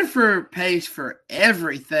 Jennifer pays for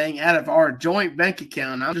everything out of our joint bank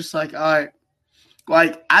account. I'm just like, all right.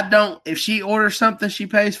 Like, I don't. If she orders something, she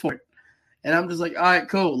pays for it. And I'm just like, all right,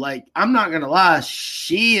 cool. Like, I'm not going to lie.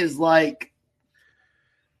 She is like,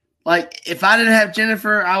 if I didn't have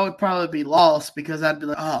Jennifer, I would probably be lost because I'd be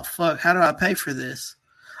like, oh, fuck, how do I pay for this?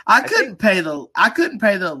 I couldn't pay the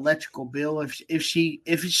electrical bill if she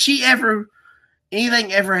ever,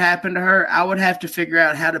 anything ever happened to her, I would have to figure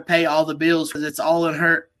out how to pay all the bills because it's all in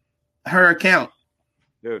her account.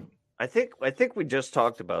 Dude, I think we just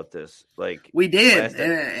talked about this. Like we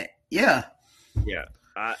did. Yeah. Yeah.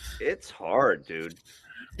 It's hard, dude.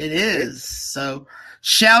 It is. So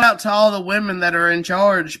shout out to all the women that are in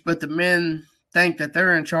charge, but the men think that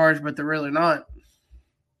they're in charge, but they're really not.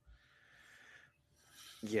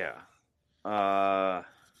 Yeah. I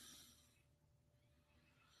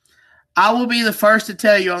will be the first to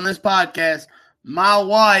tell you on this podcast, my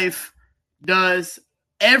wife does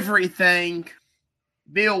everything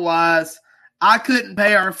bill-wise. I couldn't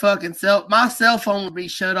pay our fucking my cell phone would be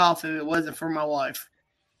shut off if it wasn't for my wife.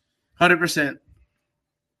 100%.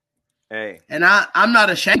 Hey. And I'm not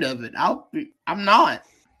ashamed of it. I'm not.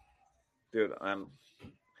 Dude, I'm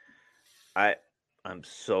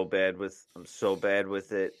so bad with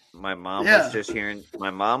it. My mom was just here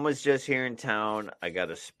in town. I got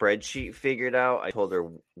a spreadsheet figured out. I told her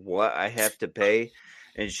what I have to pay,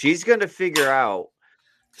 and she's gonna figure out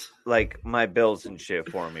like my bills and shit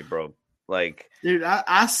for me, bro. Like, dude,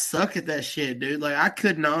 I suck at that shit, dude. Like, I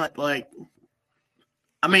could not. Like,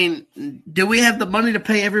 I mean, do we have the money to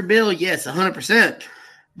pay every bill? Yes, 100%.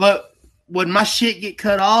 But would my shit get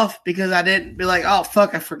cut off because I didn't be like, oh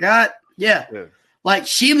fuck, I forgot? Yeah. Like,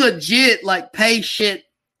 she legit, like, pays shit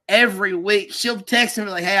every week. She'll text me,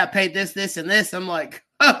 like, hey, I paid this, this, and this. I'm like,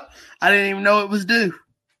 huh, I didn't even know it was due.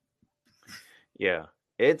 Yeah.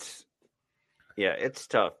 It's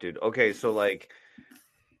tough, dude. Okay, so, like,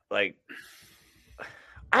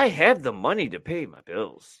 I have the money to pay my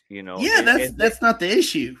bills, you know? Yeah, And that's not the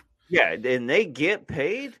issue. yeah, and they get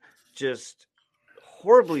paid just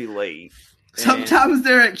horribly late. Sometimes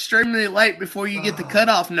they're extremely late before you get the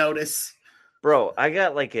cutoff notice. Bro, I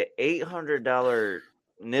got like an $800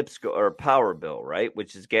 NIPSCO or power bill, right?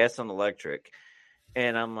 Which is gas and electric.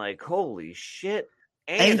 And I'm like, holy shit.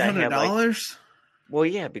 And $800? Well,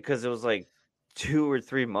 yeah, because it was like 2 or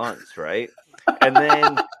 3 months, right? And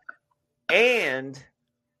then, and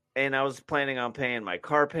I was planning on paying my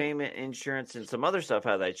car payment, insurance, and some other stuff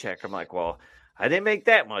out of that check. I'm like, well, I didn't make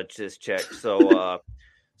that much this check. So,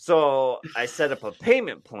 so I set up a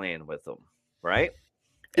payment plan with them, right?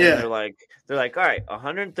 And Yeah. they're like, all right,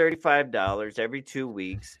 $135 every 2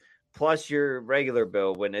 weeks plus your regular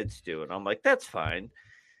bill when it's due. And I'm like, that's fine.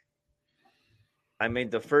 I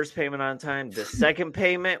made the first payment on time. The second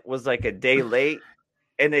payment was like a day late,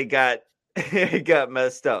 and it got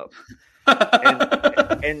messed up.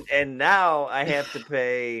 And now I have to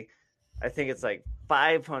pay, I think it's like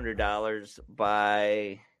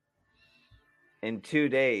 $500 in 2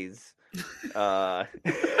 days. Damn,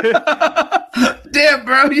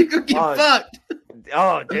 bro, you could get fucked.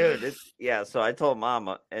 Oh, dude, so I told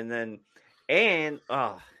Mama,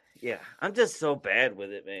 yeah, I'm just so bad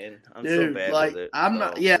with it, man. I'm so bad with it. I'm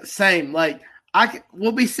not. Yeah, same. Like,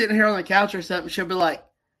 we'll be sitting here on the couch or something. She'll be like,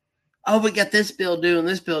 "Oh, we got this bill due and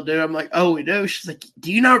this bill due." I'm like, "Oh, we do." She's like,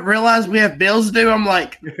 "Do you not realize we have bills due?" I'm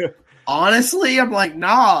like, "Honestly," I'm like,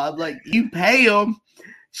 "Nah." I'm like, "You pay them."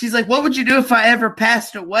 She's like, "What would you do if I ever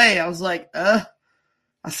passed away?" I was like, I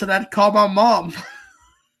said I'd call my mom.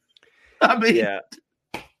 I mean, yeah.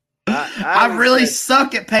 I really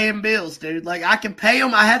suck at paying bills, dude. Like, I can pay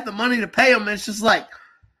them. I have the money to pay them. And it's just like,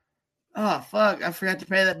 oh, fuck, I forgot to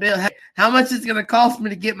pay that bill. Hey, how much is it going to cost me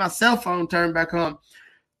to get my cell phone turned back on?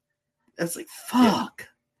 It's like, fuck.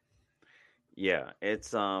 Yeah,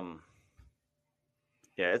 it's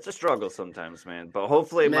it's a struggle sometimes, man. But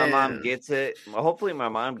hopefully my mom gets it. Hopefully my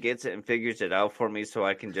mom gets it and figures it out for me so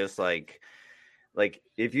I can just like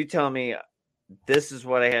if you tell me this is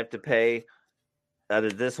what I have to pay out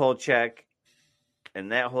of this whole check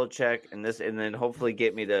and that whole check and this, and then hopefully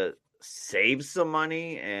get me to save some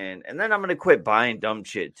money, and then I'm gonna quit buying dumb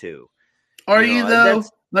shit too. Are you though?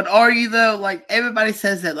 But are you though? Like, everybody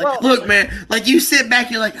says that. Like, well, look, man. Like, you sit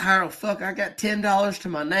back, you're like, oh fuck, I got $10 to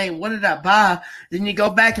my name. What did I buy? Then you go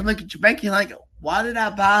back and look at your bank. You're like, why did I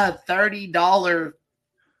buy a $30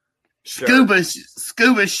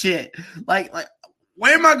 scuba shit? Like.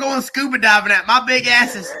 Where am I going scuba diving at? My big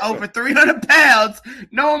ass is over 300 pounds.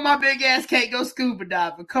 Knowing my big ass can't go scuba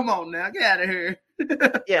diving. Come on now, get out of here.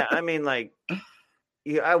 Yeah, I mean, like,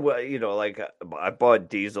 I bought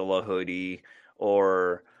Diesel a hoodie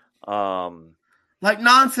or, like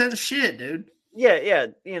nonsense shit, dude. Yeah,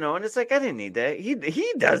 and it's like I didn't need that.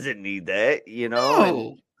 He doesn't need that,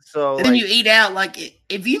 No. So and then you eat out. Like,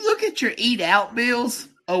 if you look at your eat out bills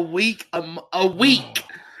a week.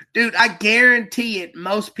 Dude, I guarantee it,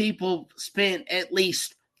 most people spend at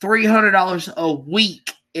least $300 a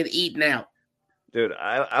week in eating out. Dude,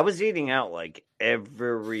 I was eating out like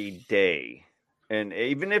every day. And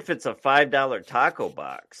even if it's a $5 taco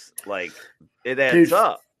box, like, it adds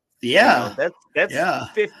up. Yeah. That's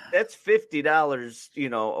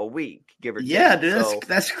 $50, a week, give or take. Yeah, dude,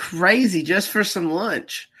 that's crazy just for some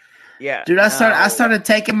lunch. Yeah. Dude, I started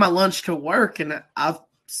taking my lunch to work, and I'll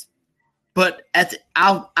buy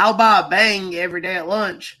a bang every day at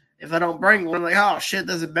lunch. If I don't bring one, I'm like, oh shit,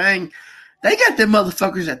 there's a bang. They got them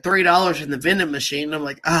motherfuckers at $3 in the vending machine. I'm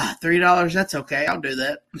like, $3, that's okay. I'll do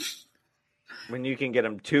that. When you can get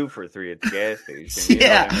them 2 for $3 at the gas station.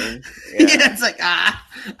 Yeah. Know what I mean? Yeah, it's like,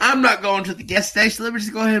 I'm not going to the gas station. Let me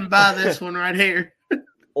just go ahead and buy this one right here.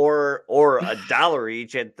 Or $1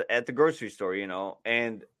 each at the grocery store,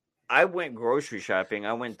 And I went grocery shopping.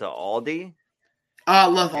 I went to Aldi. Oh, I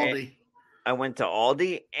love Aldi. I went to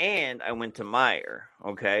Aldi and I went to Meijer,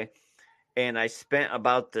 okay? And I spent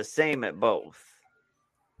about the same at both.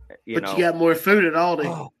 But you got more food at Aldi.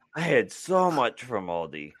 Oh, I had so much from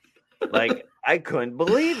Aldi. Like, I couldn't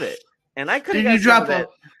believe it. And I couldn't you drop $100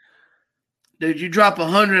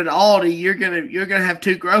 at Aldi, you're gonna have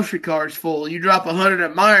 2 grocery carts full. You drop $100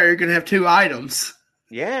 at Meijer, you're gonna have 2 items.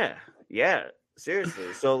 Yeah.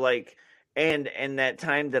 Seriously. So, like, and that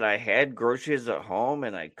time that I had groceries at home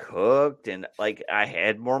and I cooked and, like, I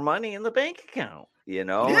had more money in the bank account,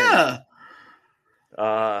 Yeah.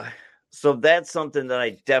 So that's something that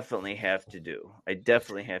I definitely have to do. I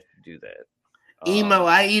definitely have to do that. Emo,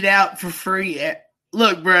 I eat out for free.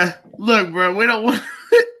 Look, bro. We don't want.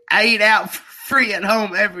 I eat out for free at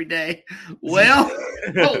home every day. Well,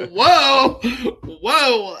 whoa.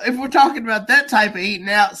 If we're talking about that type of eating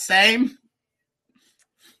out, same.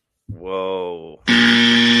 Whoa.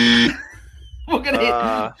 We're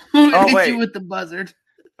gonna hit you with the buzzard.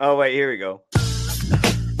 Oh wait, here we go.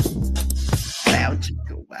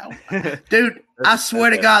 Wow. Dude, I swear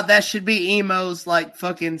to God, that should be Emo's like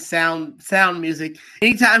fucking sound music.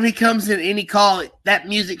 Anytime he comes in any call, that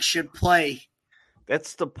music should play.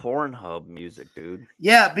 That's the Pornhub music, dude.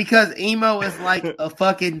 Yeah, because Emo is like a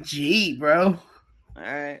fucking G, bro. All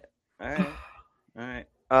right. Yeah,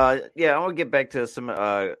 I want to get back to some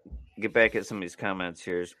get back at some of these comments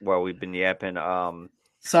here while we've been yapping.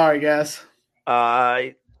 Sorry, guys.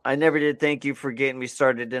 I never did thank you for getting me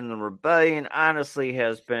started in the rebellion. Honestly,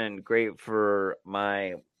 has been great for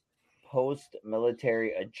my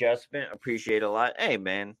post-military adjustment. Appreciate it a lot. Hey,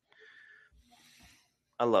 man.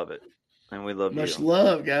 I love it. And we love you. Much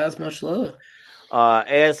love, guys. Much love.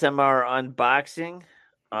 ASMR unboxing.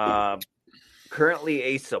 Currently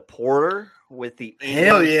a supporter with the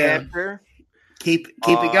Hell yeah. chapter. Keep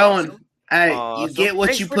it going. Hey, you get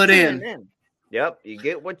what you put in. Yep, you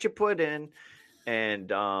get what you put in.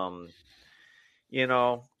 And I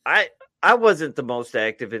wasn't the most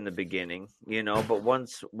active in the beginning, but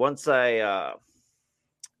once I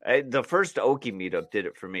the first Okie meetup did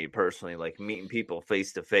it for me personally, like meeting people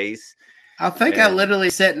face to face. I think I literally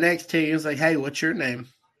sat next to you. He was like, "Hey, what's your name?"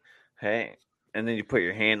 Hey, and then you put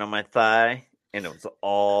your hand on my thigh, and it was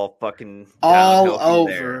all fucking all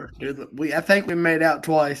over, dude. I think we made out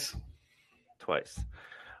twice.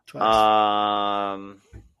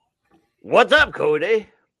 What's up, Cody?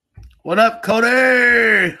 What up,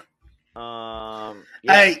 Cody?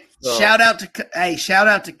 Hey, shout out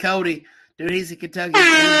to Cody, dude. He's a Kentucky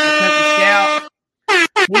Scout.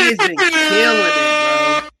 He has been killing it,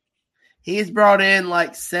 bro. He's brought in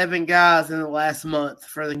like 7 guys in the last month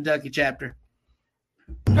for the Kentucky chapter.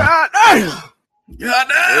 God damn!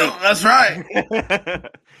 That's right.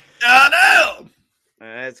 God damn!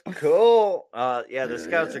 That's cool. The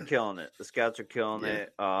scouts are killing it.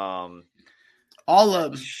 It. All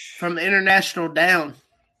of them from international down.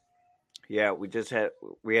 Yeah, we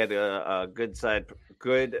had a good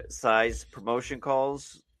size promotion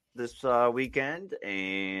calls this weekend,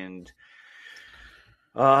 and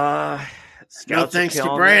scouts. No thanks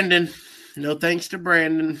to Brandon. No thanks to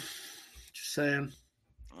Brandon. Just saying.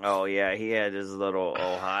 Oh yeah, he had his little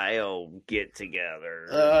Ohio get together.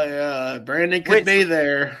 Oh yeah, Brandon could be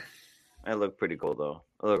there. That looked pretty cool though.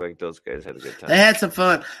 It looked like those guys had a good time. They had some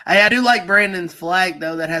fun. Hey, I do like Brandon's flag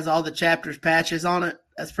though, that has all the chapters patches on it.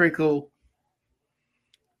 That's pretty cool.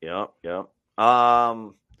 Yep.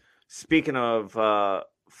 Speaking of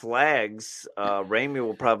flags, Ramey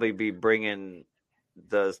will probably be bringing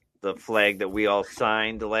the flag that we all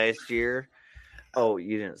signed last year. Oh,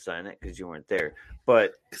 you didn't sign it because you weren't there.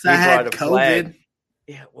 But he brought a COVID. Flag.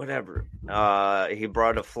 Yeah, whatever. He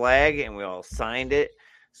brought a flag and we all signed it.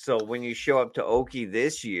 So when you show up to Okie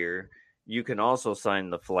this year, you can also sign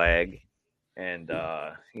the flag. And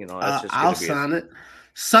that's just I'll sign it.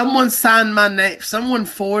 Someone signed my name. Someone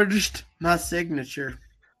forged my signature.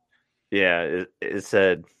 Yeah, it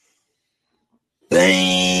said.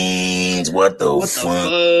 Things. What the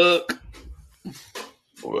fuck?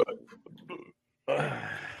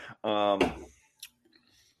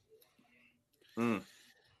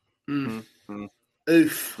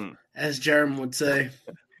 Oof, as Jerem would say.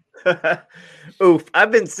 Oof.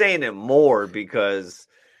 I've been saying it more because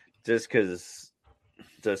just cause.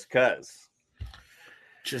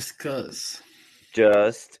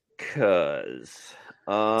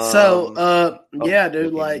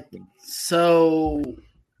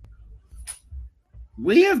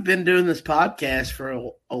 We have been doing this podcast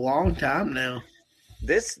for a long time now.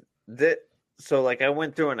 So I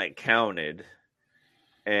went through and I counted,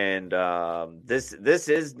 and this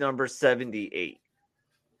is number 78.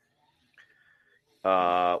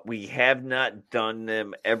 We have not done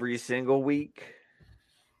them every single week,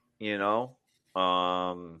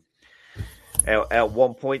 At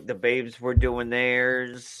one point, the babes were doing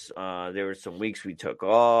theirs. There were some weeks we took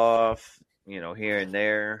off, here and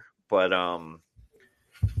there. But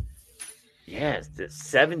it's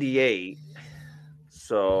 78.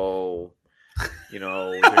 So, there's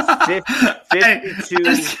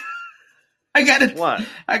 52. I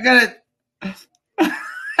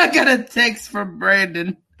got a text from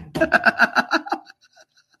Brandon.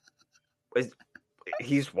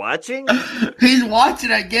 He's watching? He's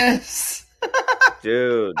watching, I guess.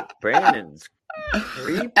 Dude, Brandon's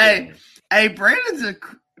creeping. Hey, Brandon's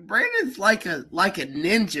like a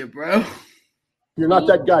ninja, bro. You're not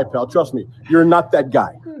that guy, pal. Trust me. You're not that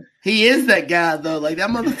guy. He is that guy, though. Like, that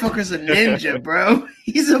motherfucker's a ninja, bro.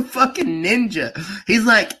 He's a fucking ninja. He's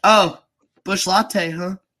like, oh, bush latte,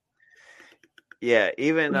 huh? Yeah,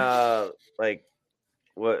 even like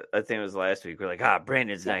what I think it was last week. We're like,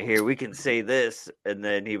 Brandon's not here. We can say this, and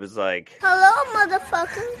then he was like, "Hello,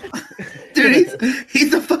 motherfucker." Dude,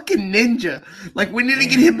 he's a fucking ninja. Like, we need to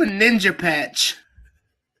get him a ninja patch.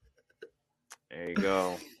 There you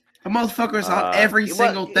go. A motherfucker's on every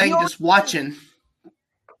single thing, just watching.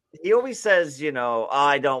 He always says,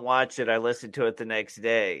 I don't watch it. I listen to it the next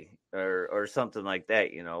day, or something like that,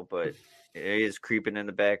 But it is creeping in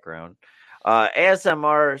the background.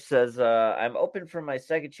 ASMR says, I'm open for my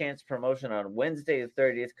second chance promotion on Wednesday the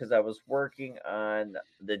 30th because I was working on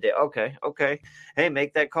the day. Okay. Hey,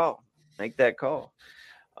 make that call.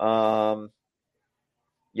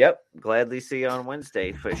 Yep. Gladly see you on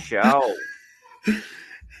Wednesday for sure.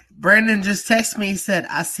 Brandon just texted me. He said,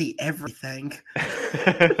 I see everything.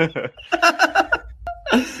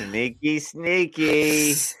 Sneaky.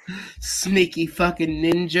 Sneaky fucking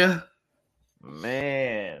ninja.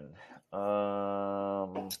 Man.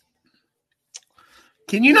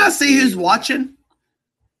 Can you not see who's watching?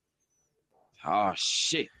 Oh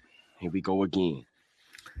shit! Here we go again.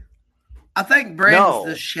 I think Brandon's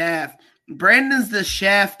the shaft. Brandon's the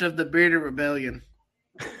shaft of the Bearded Rebellion.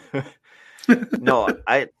 No,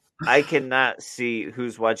 I cannot see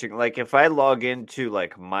who's watching. Like if I log into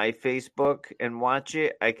like my Facebook and watch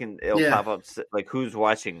it, it'll pop up like who's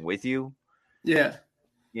watching with you. Yeah.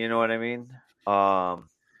 You know what I mean?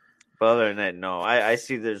 But other than that, no. I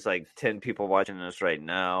see there's like 10 people watching this right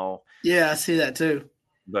now. Yeah, I see that too.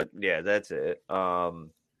 But yeah, that's it.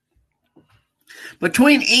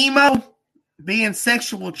 Between emo being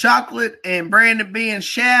sexual chocolate and Brandon being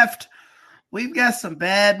shaft, we've got some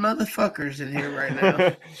bad motherfuckers in here right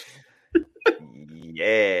now.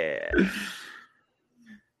 Yeah.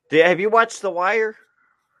 Have you watched The Wire?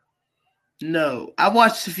 No. I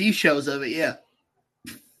watched a few shows of it, yeah.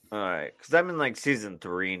 All right, because I'm in like season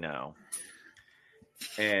 3 now.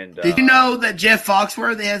 And did you know that Jeff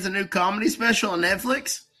Foxworthy has a new comedy special on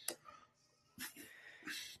Netflix?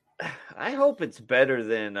 I hope it's better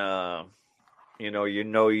than you're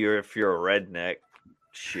if you're a redneck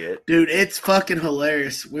shit. Dude, it's fucking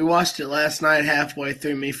hilarious. We watched it last night halfway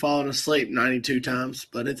through me falling asleep 92 times,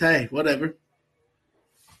 but it's hey, whatever.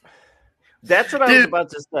 That's what I was about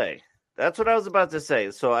to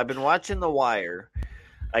say. So I've been watching The Wire.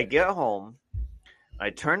 I get home, I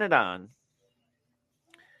turn it on,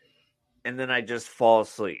 and then I just fall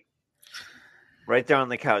asleep right there on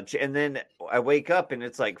the couch. And then I wake up and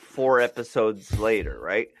it's like 4 episodes later,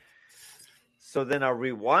 right? So then I'll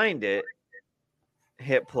rewind it,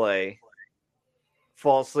 hit play,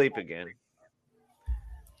 fall asleep again.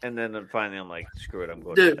 And then finally I'm like, screw it, I'm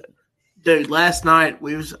going to bed. Dude, last night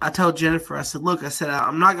I told Jennifer, I said, look,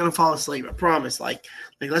 I'm not going to fall asleep. I promise. Like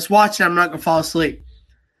let's watch it. I'm not going to fall asleep.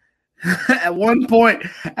 At one point,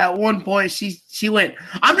 she went,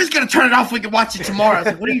 I'm just going to turn it off. We can watch it tomorrow. I was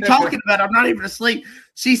like, what are you talking about? I'm not even asleep.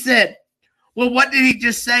 She said, well, what did he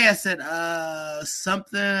just say? I said,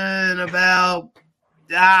 something about,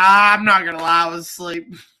 I'm not going to lie. I was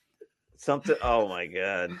asleep. Something. Oh my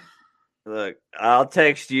God. Look, I'll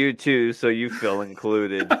text you too. So you feel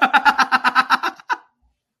included.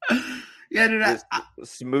 Yeah, dude.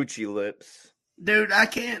 Smoochy lips. Dude, I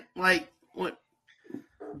can't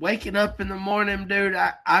waking up in the morning, dude,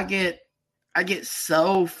 I get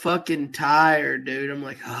so fucking tired, dude. I'm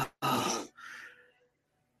like, oh.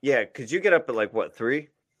 Yeah, because you get up at like what, 3?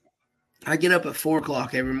 I get up at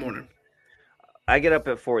 4:00 every morning. I get up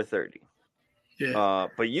at 4:30. Yeah.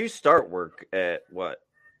 But you start work at what?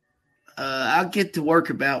 I get to work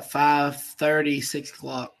about 5:30,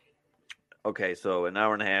 6:00. Okay, so an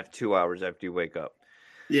hour and a half, 2 hours after you wake up.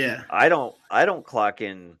 Yeah. I don't clock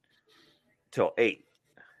in till 8.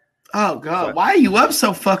 Oh God! Why are you up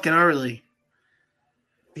so fucking early?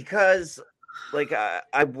 Because, like,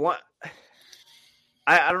 I want.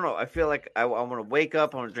 I don't know. I feel like I want to wake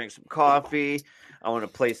up. I want to drink some coffee. I want to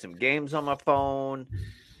play some games on my phone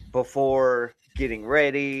before getting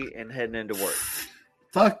ready and heading into work.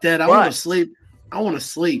 Fuck that! I want to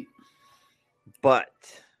sleep. But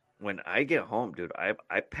when I get home, dude,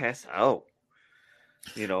 I pass out.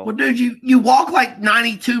 Well, dude, you walk like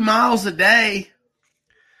 92 miles a day.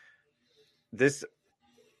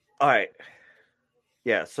 All right.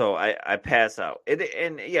 Yeah, so I pass out.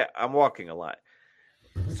 And yeah, I'm walking a lot.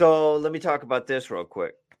 So let me talk about this real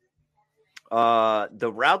quick.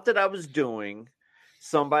 The route that I was doing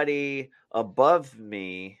somebody above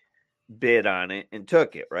me bid on it and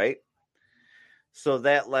took it, right? So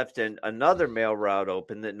that left another mail route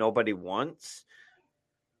open that nobody wants.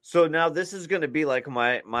 So now this is going to be like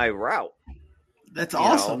my route. That's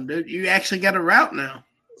awesome, dude. You actually got a route now.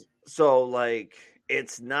 So like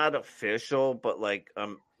it's not official, but like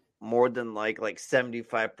more than like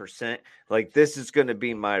 75%. Like this is going to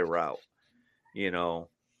be my route,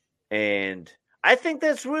 and I think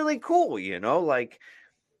that's really cool, like,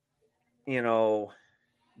 being on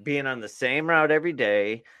the same route every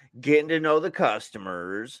day, getting to know the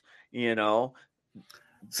customers, So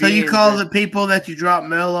you call the people that you drop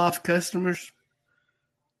mail off customers?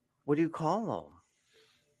 What do you call them?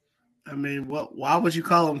 I mean, why would you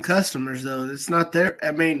call them customers, though? It's not their...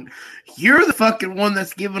 I mean, you're the fucking one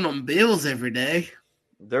that's giving them bills every day.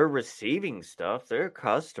 They're receiving stuff. They're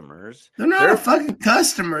customers. They're not a fucking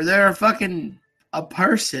customer. They're a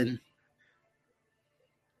person.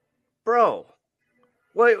 Bro,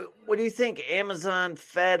 what do you think? Amazon,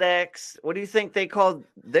 FedEx, what do you think they call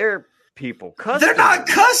their people? Customers. They're not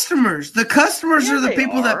customers. The customers are the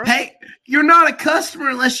people that pay. You're not a customer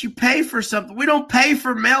unless you pay for something. We don't pay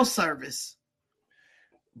for mail service.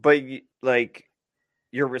 But you're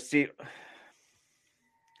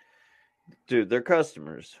dude, they're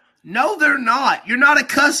customers. No, they're not. You're not a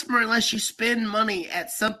customer unless you spend money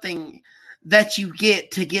at something that you get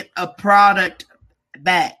to get a product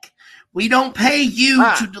back. We don't pay you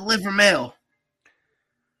to deliver mail.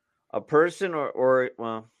 A person yeah,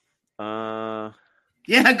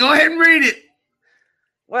 go ahead and read it.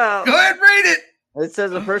 Well, go ahead and read it. It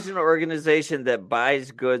says a person or organization that buys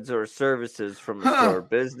goods or services from a store or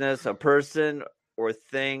business, a person or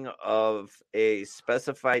thing of a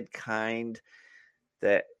specified kind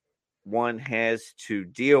that one has to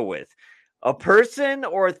deal with. A person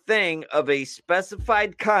or thing of a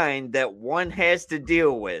specified kind that one has to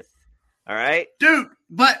deal with. All right? Dude,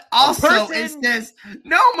 but also it says,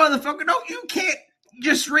 no, motherfucker, no, you can't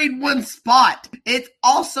just read one spot. It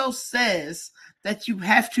also says that you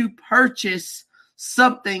have to purchase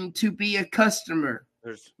something to be a customer.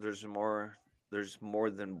 There's more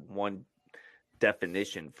than one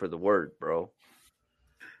definition for the word, bro.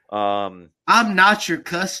 I'm not your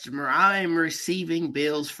customer. I am receiving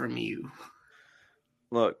bills from you.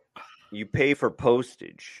 Look, you pay for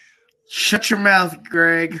postage. Shut your mouth,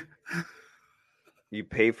 Greg. You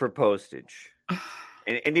pay for postage.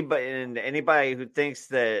 And anybody who thinks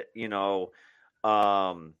that,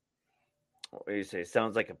 what do you say?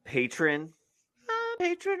 Sounds like a patron.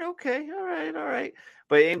 Patron, okay, all right.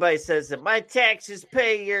 But anybody says that my taxes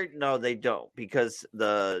pay your... No, they don't, because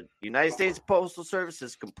the United States Postal Service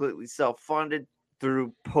is completely self-funded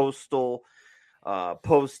through postal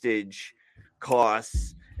postage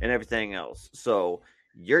costs and everything else. So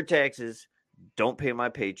your taxes don't pay my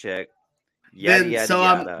paycheck.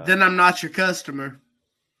 Yada. Then I'm not your customer.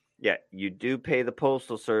 Yeah, you do pay the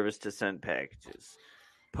postal service to send packages.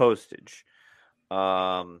 Postage.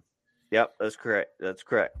 Yep, that's correct.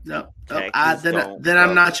 No, then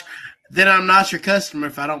I'm not your customer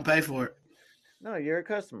if I don't pay for it. No, you're a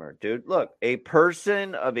customer, dude. Look, a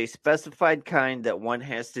person of a specified kind that one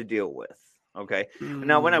has to deal with. Okay.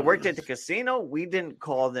 Now, when I worked at the casino, we didn't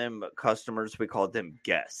call them customers. We called them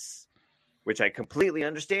guests, which I completely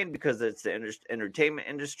understand because it's the entertainment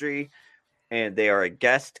industry and they are a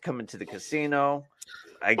guest coming to the casino.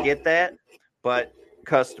 I get that, but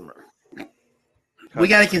customer. We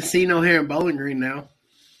got a casino here in Bowling Green now.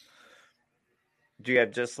 Do you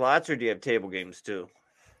have just slots or do you have table games too?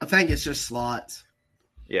 I think it's just slots.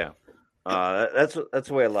 Yeah. That's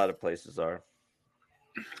the way a lot of places are.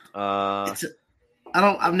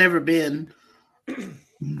 I've never been.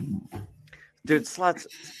 Dude, slots.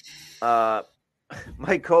 My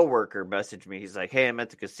coworker messaged me. He's like, "Hey, I'm at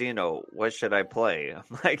the casino. What should I play?" I'm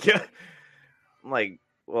like,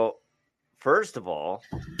 well, first of all,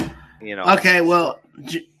 Okay, well,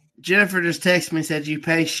 Jennifer just texted me and said you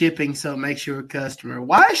pay shipping, so it makes you a customer.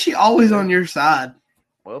 Why is she always on your side?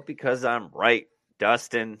 Well, because I'm right,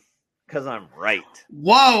 Dustin. Because I'm right.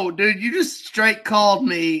 Whoa, dude, you just straight called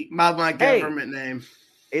me by my government name.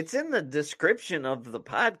 It's in the description of the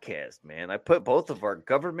podcast, man. I put both of our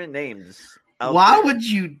government names out Why there. would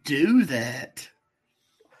you do that?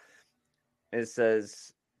 It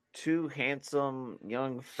says, two handsome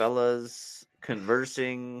young fellas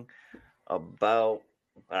conversing about,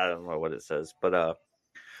 I don't know what it says, but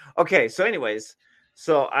okay, so anyways,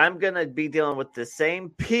 so I'm gonna be dealing with the same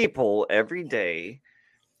people every day.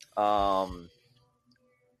 They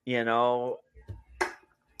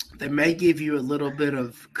may give you a little bit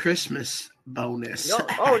of Christmas bonus. No,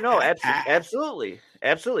 absolutely.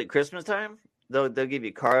 Christmas time, they'll give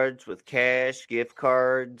you cards with cash, gift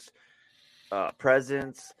cards,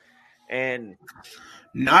 presents, and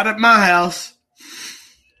Not at my house.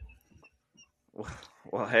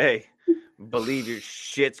 well, hey, believe your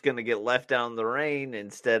shit's gonna get left down in the rain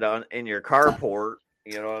instead on in your carport.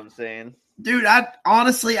 You know what I'm saying? Dude, I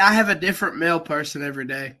have a different mail person every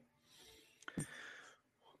day.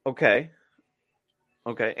 Okay.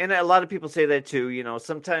 And a lot of people say that too. You know,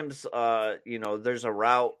 sometimes, there's a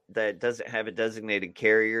route that doesn't have a designated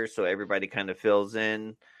carrier, so everybody kind of fills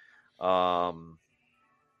in. But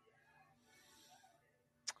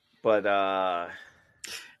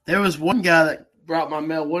there was one guy that brought my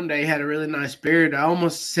mail one day. He had a really nice beard. I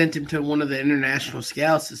almost sent him to one of the international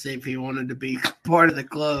scouts to see if he wanted to be part of the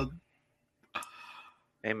club.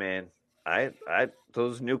 Hey, man, I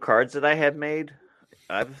those new cards that I have made,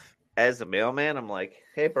 as a mailman, I'm like,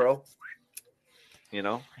 hey, bro,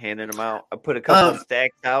 handing them out. I put a couple of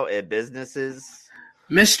stacks out at businesses.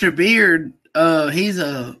 Mr. Beard, he's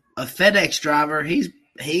a FedEx driver.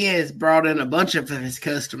 He has brought in a bunch of his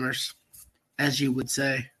customers, as you would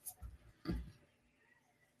say.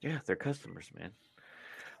 Yeah, they're customers, man.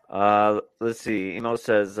 Let's see. Emo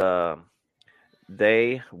says,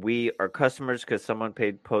 we are customers because someone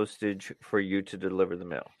paid postage for you to deliver the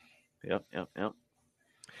mail. Yep.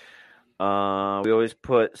 We always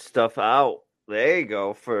put stuff out. There you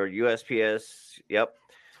go for USPS. Yep.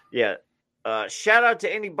 Yeah. Shout out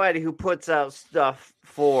to anybody who puts out stuff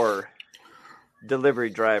for delivery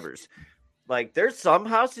drivers. Like, there's some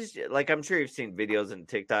houses, like, I'm sure you've seen videos and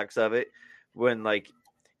TikToks of it, when, like,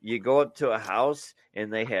 you go up to a house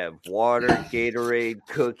and they have water, Gatorade,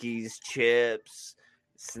 cookies, chips,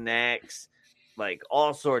 snacks, like,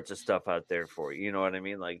 all sorts of stuff out there for you. You know what I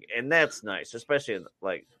mean? Like, and that's nice, especially in,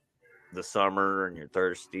 like, the summer and you're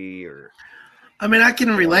thirsty or... I mean, I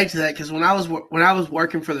can relate to that because when I was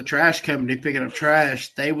working for the trash company picking up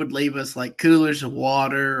trash, they would leave us like coolers of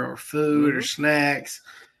water or food or snacks,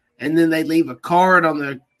 and then they'd leave a card on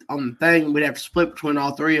the thing. We'd have to split between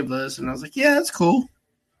all three of us, and I was like, "Yeah, that's cool."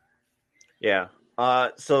 Yeah.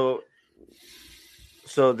 So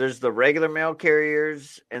there's the regular mail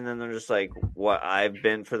carriers, and then there's like what I've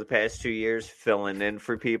been for the past 2 years, filling in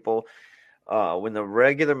for people. When the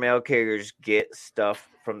regular mail carriers get stuff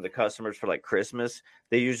from the customers for like Christmas,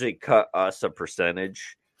 they usually cut us a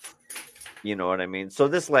percentage. You know what I mean? So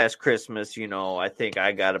this last Christmas, I think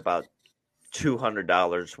I got about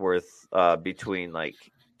 $200 worth between like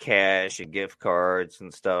cash and gift cards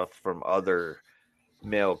and stuff from other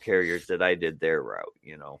mail carriers that I did their route,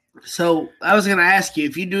 So I was going to ask you,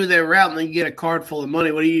 if you do their route and then you get a card full of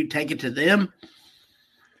money, what do you take it to them?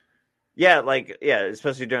 Yeah,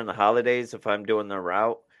 especially during the holidays, if I'm doing the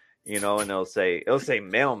route, and it'll say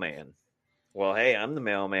mailman. Well, hey, I'm the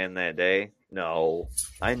mailman that day. No,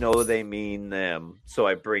 I know they mean them, so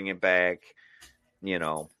I bring it back.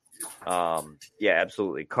 Yeah,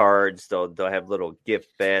 absolutely. Cards, they'll have little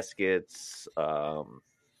gift baskets. And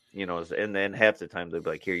then half the time they'll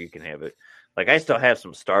be like, "Here, you can have it." Like, I still have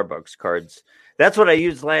some Starbucks cards. That's what I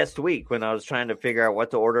used last week when I was trying to figure out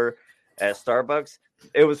what to order at Starbucks.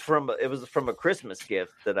 It was from a Christmas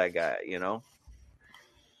gift that I got,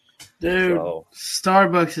 Dude, So,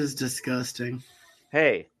 Starbucks is disgusting.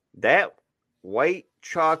 hey, that white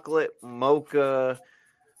chocolate mocha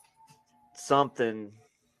something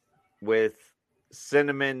with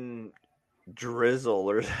cinnamon drizzle,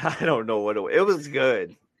 or I don't know what it was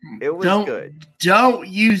good. It was good. Don't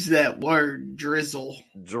use that word, drizzle.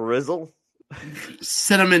 Drizzle?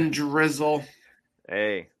 Cinnamon drizzle.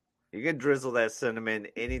 Hey, you can drizzle that cinnamon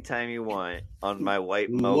anytime you want on my white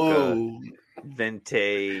mocha. Whoa.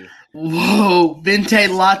 Venti. Whoa. Venti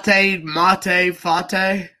latte, mate,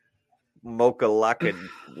 fate. Mocha latte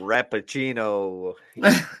rappuccino.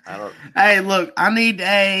 Hey, look, I need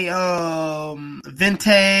a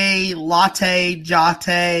venti latte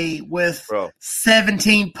jate with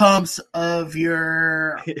 17 pumps of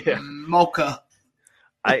your mocha.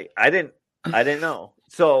 I didn't know.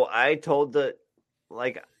 So I told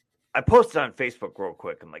I posted on Facebook real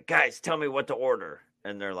quick. I'm like, guys, tell me what to order.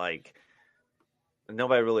 And they're like,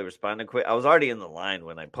 nobody really responded quick. I was already in the line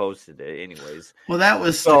when I posted it anyways. Well, that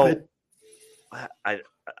was stupid. I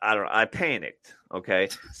don't know. I panicked. Okay.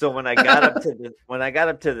 So when I got up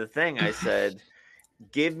to the thing, I said,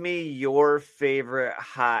 give me your favorite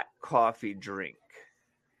hot coffee drink.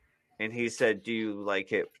 And he said, do you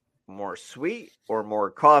like it more sweet or more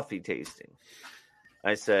coffee tasting?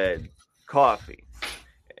 I said, coffee.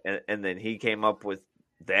 And then he came up with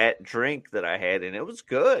that drink that I had, and it was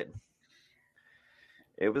good.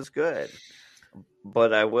 It was good.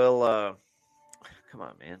 But I will come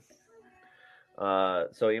on, man.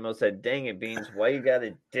 So Emo said, "Dang it, Beans, why you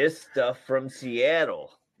gotta diss stuff from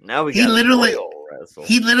Seattle? Now we He got literally- oil wrestle."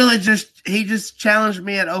 He just challenged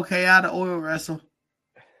me at OKI to oil wrestle.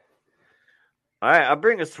 All right, I'll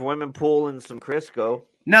bring a swimming pool and some Crisco.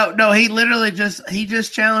 No, he literally just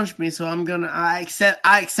challenged me, so I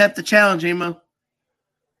accept the challenge, Emo.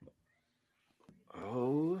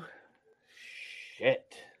 Oh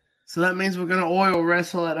shit! So that means we're gonna oil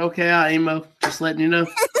wrestle at OKI, Emo. Just letting you know.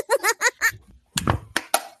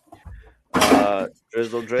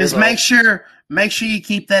 Drizzle. Just make sure you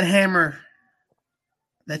keep that hammer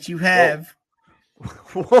that you have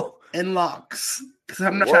Whoa. in locks, because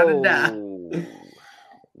I'm not trying to die.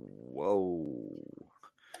 Whoa.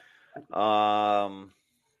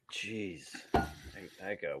 Jeez,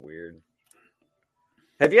 that got weird.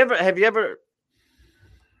 Have you ever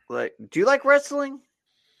like? Do you like wrestling?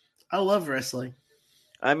 I love wrestling.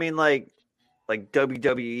 I mean, like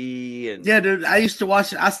WWE and Yeah, dude. I used to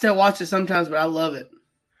watch it. I still watch it sometimes, but I love it.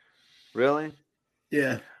 Really?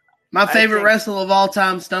 Yeah. My favorite wrestler of all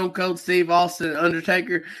time, Stone Cold Steve Austin,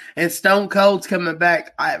 Undertaker, and Stone Cold's coming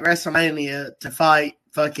back at WrestleMania to fight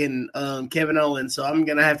fucking Kevin Owens. So I'm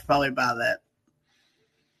gonna have to probably buy that.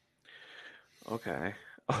 Okay.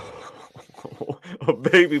 A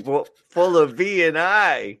baby full of V and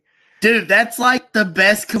I. Dude, that's like the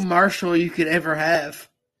best commercial you could ever have.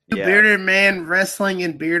 Yeah. Bearded man wrestling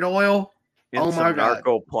in beard oil. Oh my god.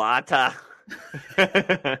 Narco Plata.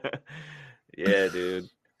 Yeah, dude.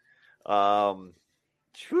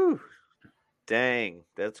 Whew. Dang,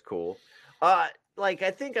 that's cool. Like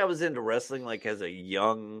I think I was into wrestling like as a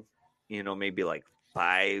young, maybe like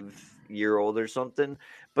 5-year-old or something.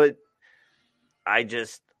 But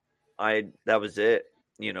that was it,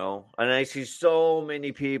 and I see so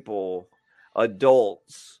many people,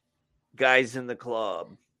 adults, guys in the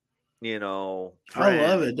club, friends, I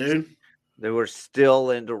love it, dude. They were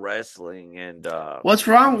still into wrestling. And what's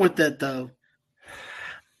wrong with that though?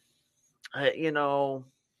 I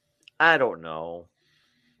don't know.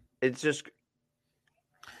 It's just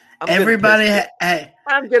I'm gonna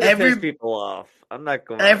piss people off. I'm not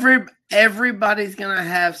going. Everybody's gonna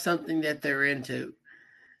have something that they're into,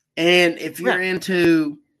 and if you're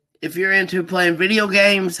into playing video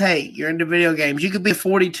games, hey, you're into video games. You could be a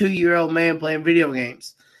 42-year-old man playing video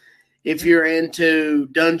games. If you're into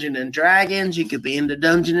Dungeons and Dragons, you could be into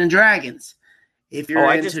Dungeons and Dragons. If you're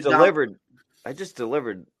I just delivered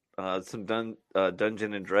some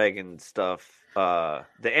Dungeon and Dragon stuff. The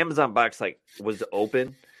Amazon box was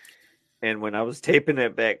open, and when I was taping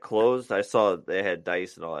it back closed, I saw they had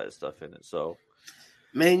dice and all that stuff in it. So,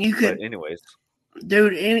 man, you could. But anyways,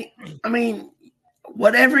 dude.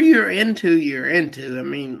 Whatever you're into, you're into. I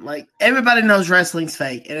mean, like everybody knows wrestling's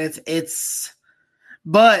fake, and it's.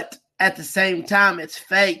 But at the same time, it's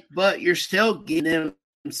fake. But you're still getting them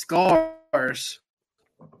scars.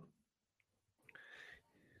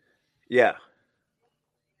 Yeah.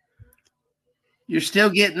 You're still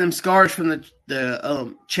getting them scars from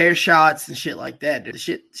the chair shots and shit like that. Dude.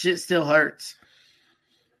 Shit still hurts.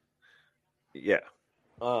 Yeah.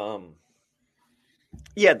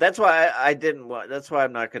 Yeah, that's why I didn't want. That's why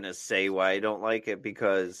I'm not going to say why I don't like it,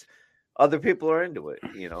 because other people are into it,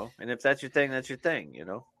 And if that's your thing, that's your thing,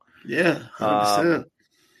 Yeah, 100%.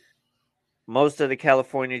 Most of the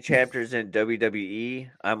California chapters in WWE,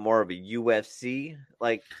 I'm more of a UFC.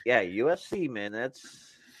 UFC, man.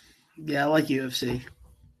 Yeah, I like UFC.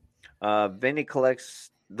 Vinny collects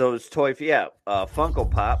those toy.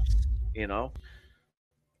 Funko Pops.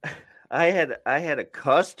 I had a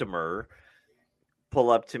customer pull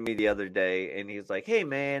up to me the other day, and he's like, "Hey,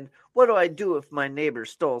 man, what do I do if my neighbor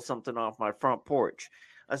stole something off my front porch?"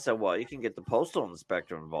 I said, "Well, you can get the postal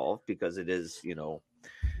inspector involved because it is,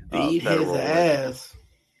 beat his ass."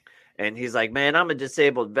 And he's like, "Man, I'm a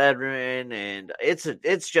disabled veteran, and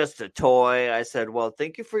it's just a toy." I said, "Well,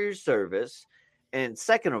 thank you for your service, and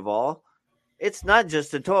second of all, it's not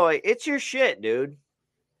just a toy; it's your shit, dude."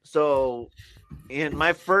 So, and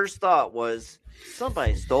my first thought was,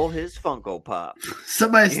 somebody stole his Funko Pop.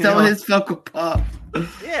 Somebody stole his Funko Pop.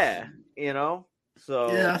 Yeah,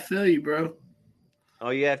 So yeah, I feel you, bro. Oh,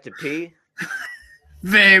 you have to pee?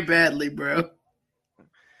 Very badly, bro.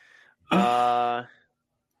 All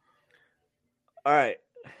right.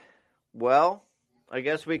 Well, I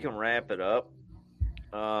guess we can wrap it up.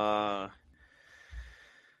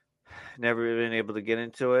 Never been able to get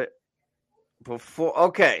into it before.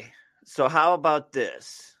 Okay, so how about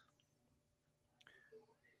this?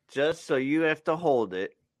 Just so you have to hold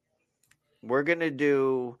it, we're gonna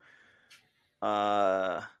do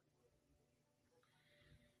the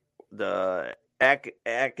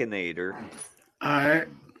Akinator. All right.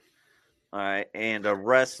 All right, and a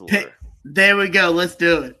wrestler. There we go. Let's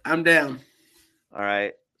do it. I'm down. All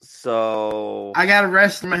right, so I got a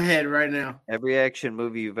wrestler in my head right now. every action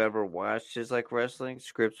movie you've ever watched is like wrestling.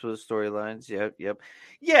 Scripts with storylines. Yep.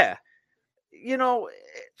 Yeah.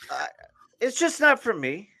 It's just not for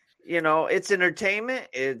me. It's entertainment.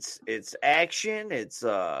 It's action. It's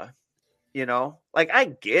like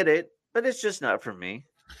I get it, but it's just not for me.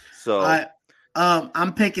 So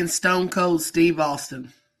I'm picking Stone Cold Steve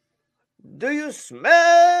Austin. do you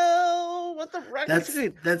smell what the Rock is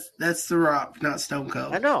cooking? That's The Rock, not Stone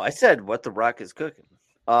Cold. I know. I said what the Rock is cooking.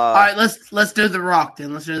 All right, let's do The Rock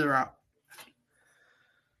then. Let's do The Rock.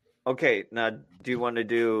 Okay, now do you want to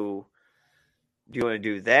do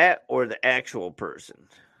that or the actual person?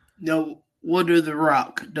 No, we'll do The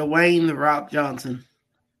Rock. Dwayne The Rock Johnson.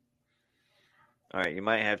 All right, you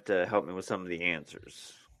might have to help me with some of the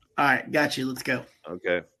answers. All right, got you. Let's go.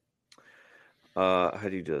 Okay. How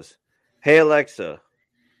do you do this? Hey Alexa,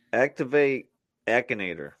 activate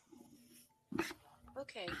Akinator.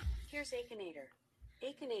 Okay, here's Akinator.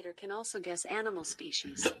 Akinator can also guess animal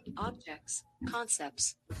species, objects,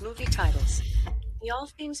 concepts, movie titles. The All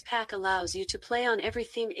Themes pack allows you to play on every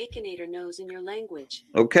theme Akinator knows in your language.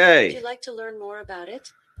 Okay. Would you like to learn more about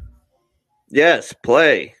it? Yes,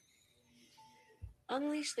 play.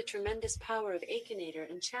 Unleash the tremendous power of Akinator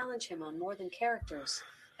and challenge him on more than characters.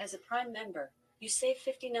 As a Prime member, you save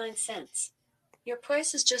 59 cents. Your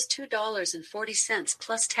price is just $2.40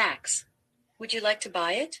 plus tax. Would you like to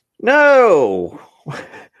buy it? No. I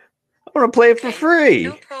want to play it for free.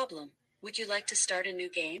 No problem. Would you like to start a new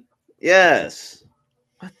game? Yes.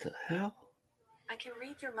 What the hell? I can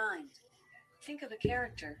read your mind. Think of a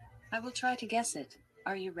character. I will try to guess it.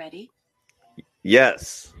 Are you ready?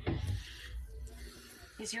 Yes.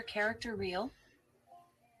 Is your character real?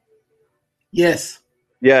 Yes.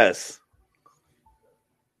 Yes.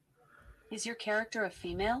 Is your character a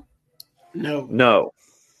female? No. No.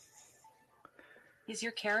 Is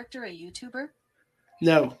your character a YouTuber?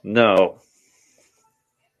 No. No.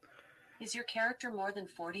 Is your character more than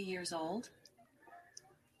 40 years old?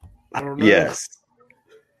 I don't know. Yes.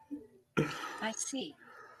 I see.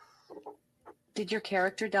 Did your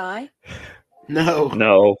character die? No.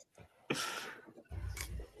 No.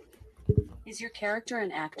 Is your character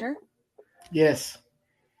an actor? Yes.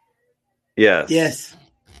 Yes. Yes.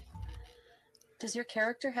 Does your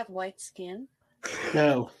character have white skin?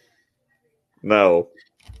 No. No.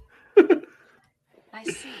 I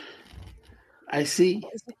see. I see.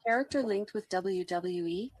 Is the character linked with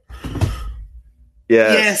WWE?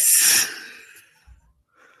 Yes.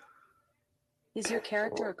 Is your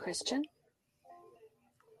character a Christian?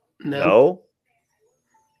 No.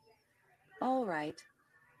 All right.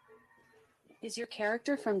 Is your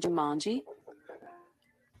character from Jumanji?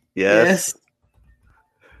 Yes.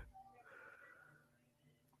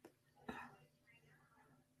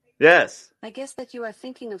 Yes. I guess that you are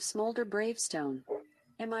thinking of Smolder Bravestone.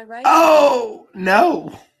 Am I right? Oh,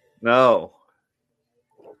 no. No.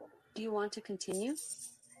 Do you want to continue?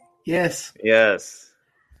 Yes. Yes.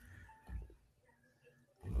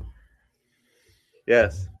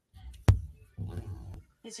 Yes.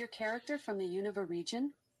 Is your character from the Unova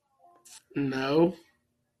region? No.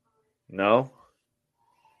 No.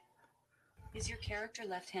 Is your character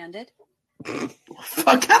left-handed?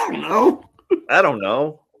 Fuck, I don't know. I don't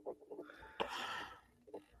know.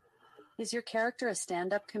 Is your character a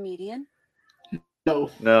stand-up comedian?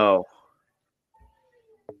 No. No.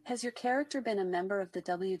 Has your character been a member of the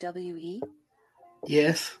WWE?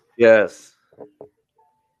 Yes. Yes.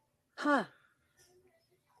 Huh.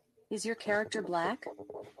 Is your character black?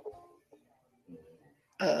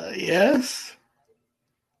 Yes.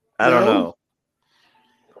 I don't No. know.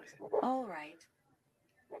 All right.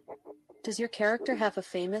 Does your character have a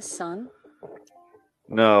famous son?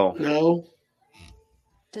 No. No.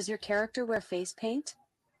 Does your character wear face paint?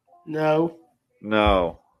 No.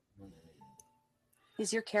 No.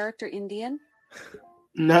 Is your character Indian?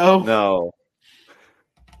 No. No.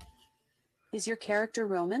 Is your character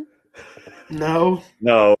Roman? No.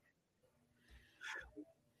 No.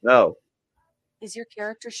 No. Is your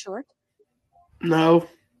character short? No.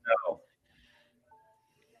 No.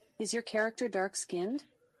 Is your character dark-skinned?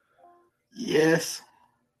 Yes.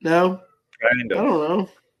 No. Kind I of. don't know.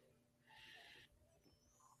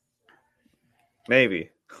 Maybe.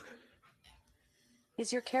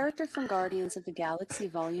 Is your character from Guardians of the Galaxy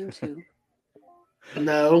Volume 2?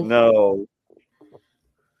 No. No.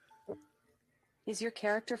 Is your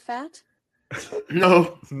character fat?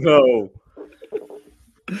 No. No.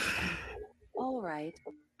 All right.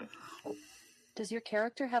 Does your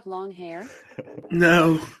character have long hair?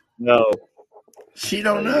 No. No. She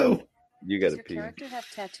don't know. You Does gotta your pee. character have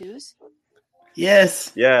tattoos?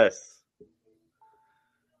 Yes. Yes.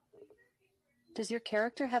 Does your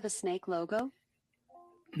character have a snake logo?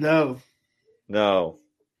 No. No.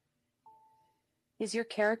 Is your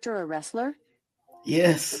character a wrestler?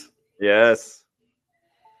 Yes. Yes.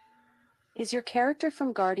 Is your character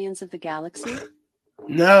from Guardians of the Galaxy?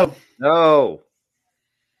 No. No.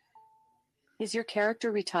 Is your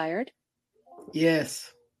character retired?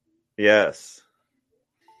 Yes. Yes.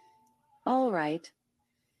 All right.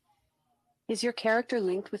 Is your character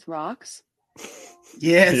linked with rocks?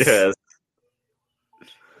 Yes. Yes.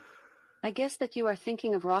 I guess that you are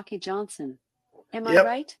thinking of Rocky Johnson. Am I Yep.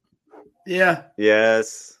 right? Yeah.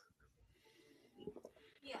 Yes.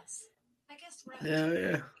 Yes. I guess right. Yeah.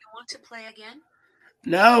 Yeah. You want to play again?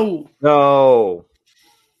 No. No.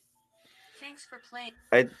 Thanks for playing.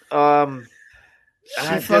 She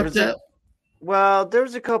there fucked was a- up. Well, there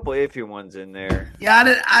was a couple iffy ones in there. Yeah,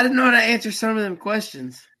 I didn't know how to answer some of them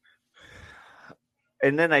questions.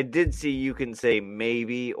 And then I did see you can say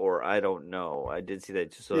maybe or I don't know. I did see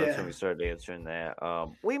that, so that's Yeah. when we started answering that.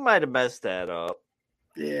 We might have messed that up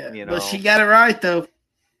Yeah. You But she know. got it right though.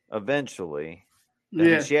 eventually. I Yeah.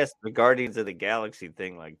 mean, she asked the Guardians of the Galaxy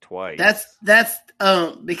thing like twice. That's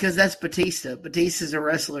because that's Batista. Batista's a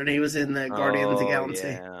wrestler and he was in the Guardians of the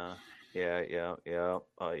Galaxy. Yeah.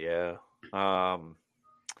 Oh yeah.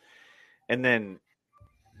 And then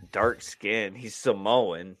dark skin. He's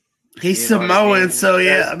Samoan. He's You know what I Samoan, mean? so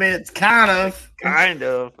yeah, That's- I mean it's kind of. Kind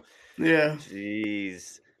of. Yeah.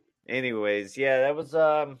 Jeez. Anyways, yeah, that was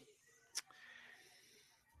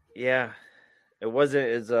yeah. It wasn't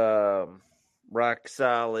as rock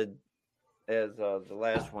solid as the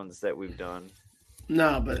last ones that we've done.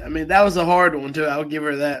 No, but I mean that was a hard one too. I'll give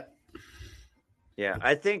her that. Yeah,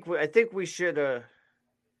 I think we should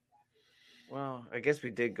well, I guess we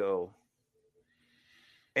did go.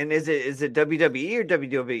 And is it WWE or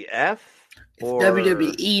WWF? It's Or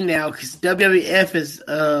WWE now because WWF is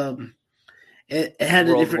it had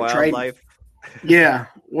a World different trade. Wildlife? Yeah,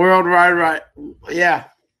 worldwide, right? Yeah,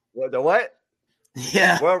 What, the what?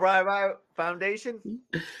 yeah, World Wildlife Foundation?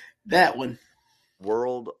 that one.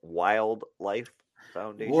 World Wildlife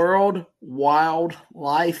Foundation. World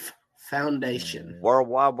Wildlife Foundation. World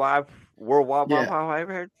Wildlife.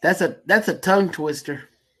 Yeah. That's a tongue twister.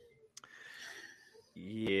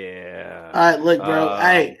 Yeah. All right, look, bro.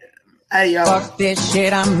 Hey, y'all. Fuck this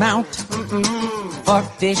shit, I'm out.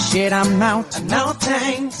 Fuck this shit, I'm out. No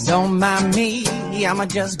thanks. Don't mind me. I'ma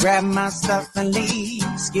just grab my stuff and leave.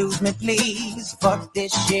 Excuse me, please. Fuck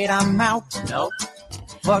this shit, I'm out. Nope.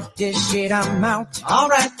 Fuck this shit, I'm out.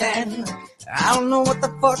 Alright then. I don't know what the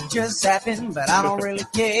fuck just happened, but I don't really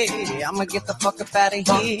care. I'ma get the fuck up out of here.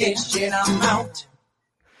 Fuck this shit, I'm out.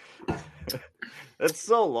 That's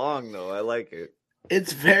so long, though. I like it.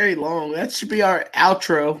 It's very long. That should be our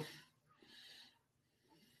outro.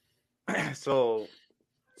 So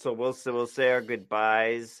we'll say our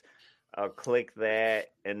goodbyes. I'll click that,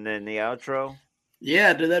 and then the outro.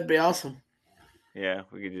 Yeah, dude, that'd be awesome. Yeah,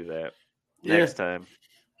 we could do that Yeah. next time.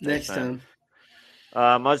 Next time.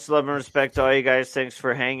 Much love and respect to all you guys. Thanks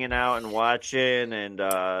for hanging out and watching, and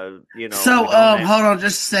you know. So, we don't have- hold on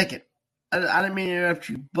just a second. I didn't mean to interrupt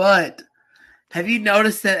you, but have you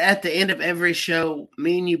noticed that at the end of every show,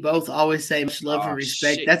 me and you both always say much love and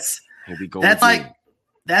respect? Shit. That's Here we go. that's again.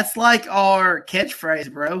 like our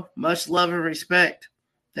catchphrase, bro. Much love and respect.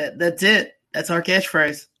 That's it. That's our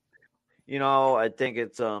catchphrase. You know, I think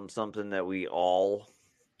it's something that we all,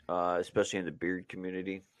 especially in the beard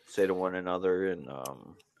community, say to one another, and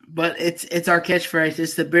But it's our catchphrase.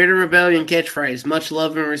 It's the Bearded Rebellion catchphrase. Much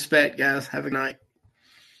love and respect, guys. Have a good night.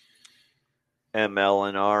 ML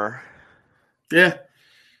and R. Yeah,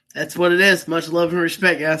 that's what it is. Much love and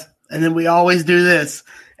respect, guys. And then we always do this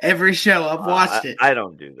every show. I've watched it, I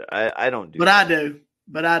don't do that. I don't do. but that. I do.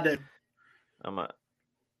 But I do.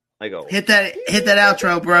 I go. Hit that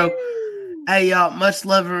outro, bro. Hey, y'all. Much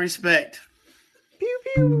love and respect. Pew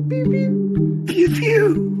pew pew pew. Pew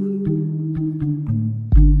pew.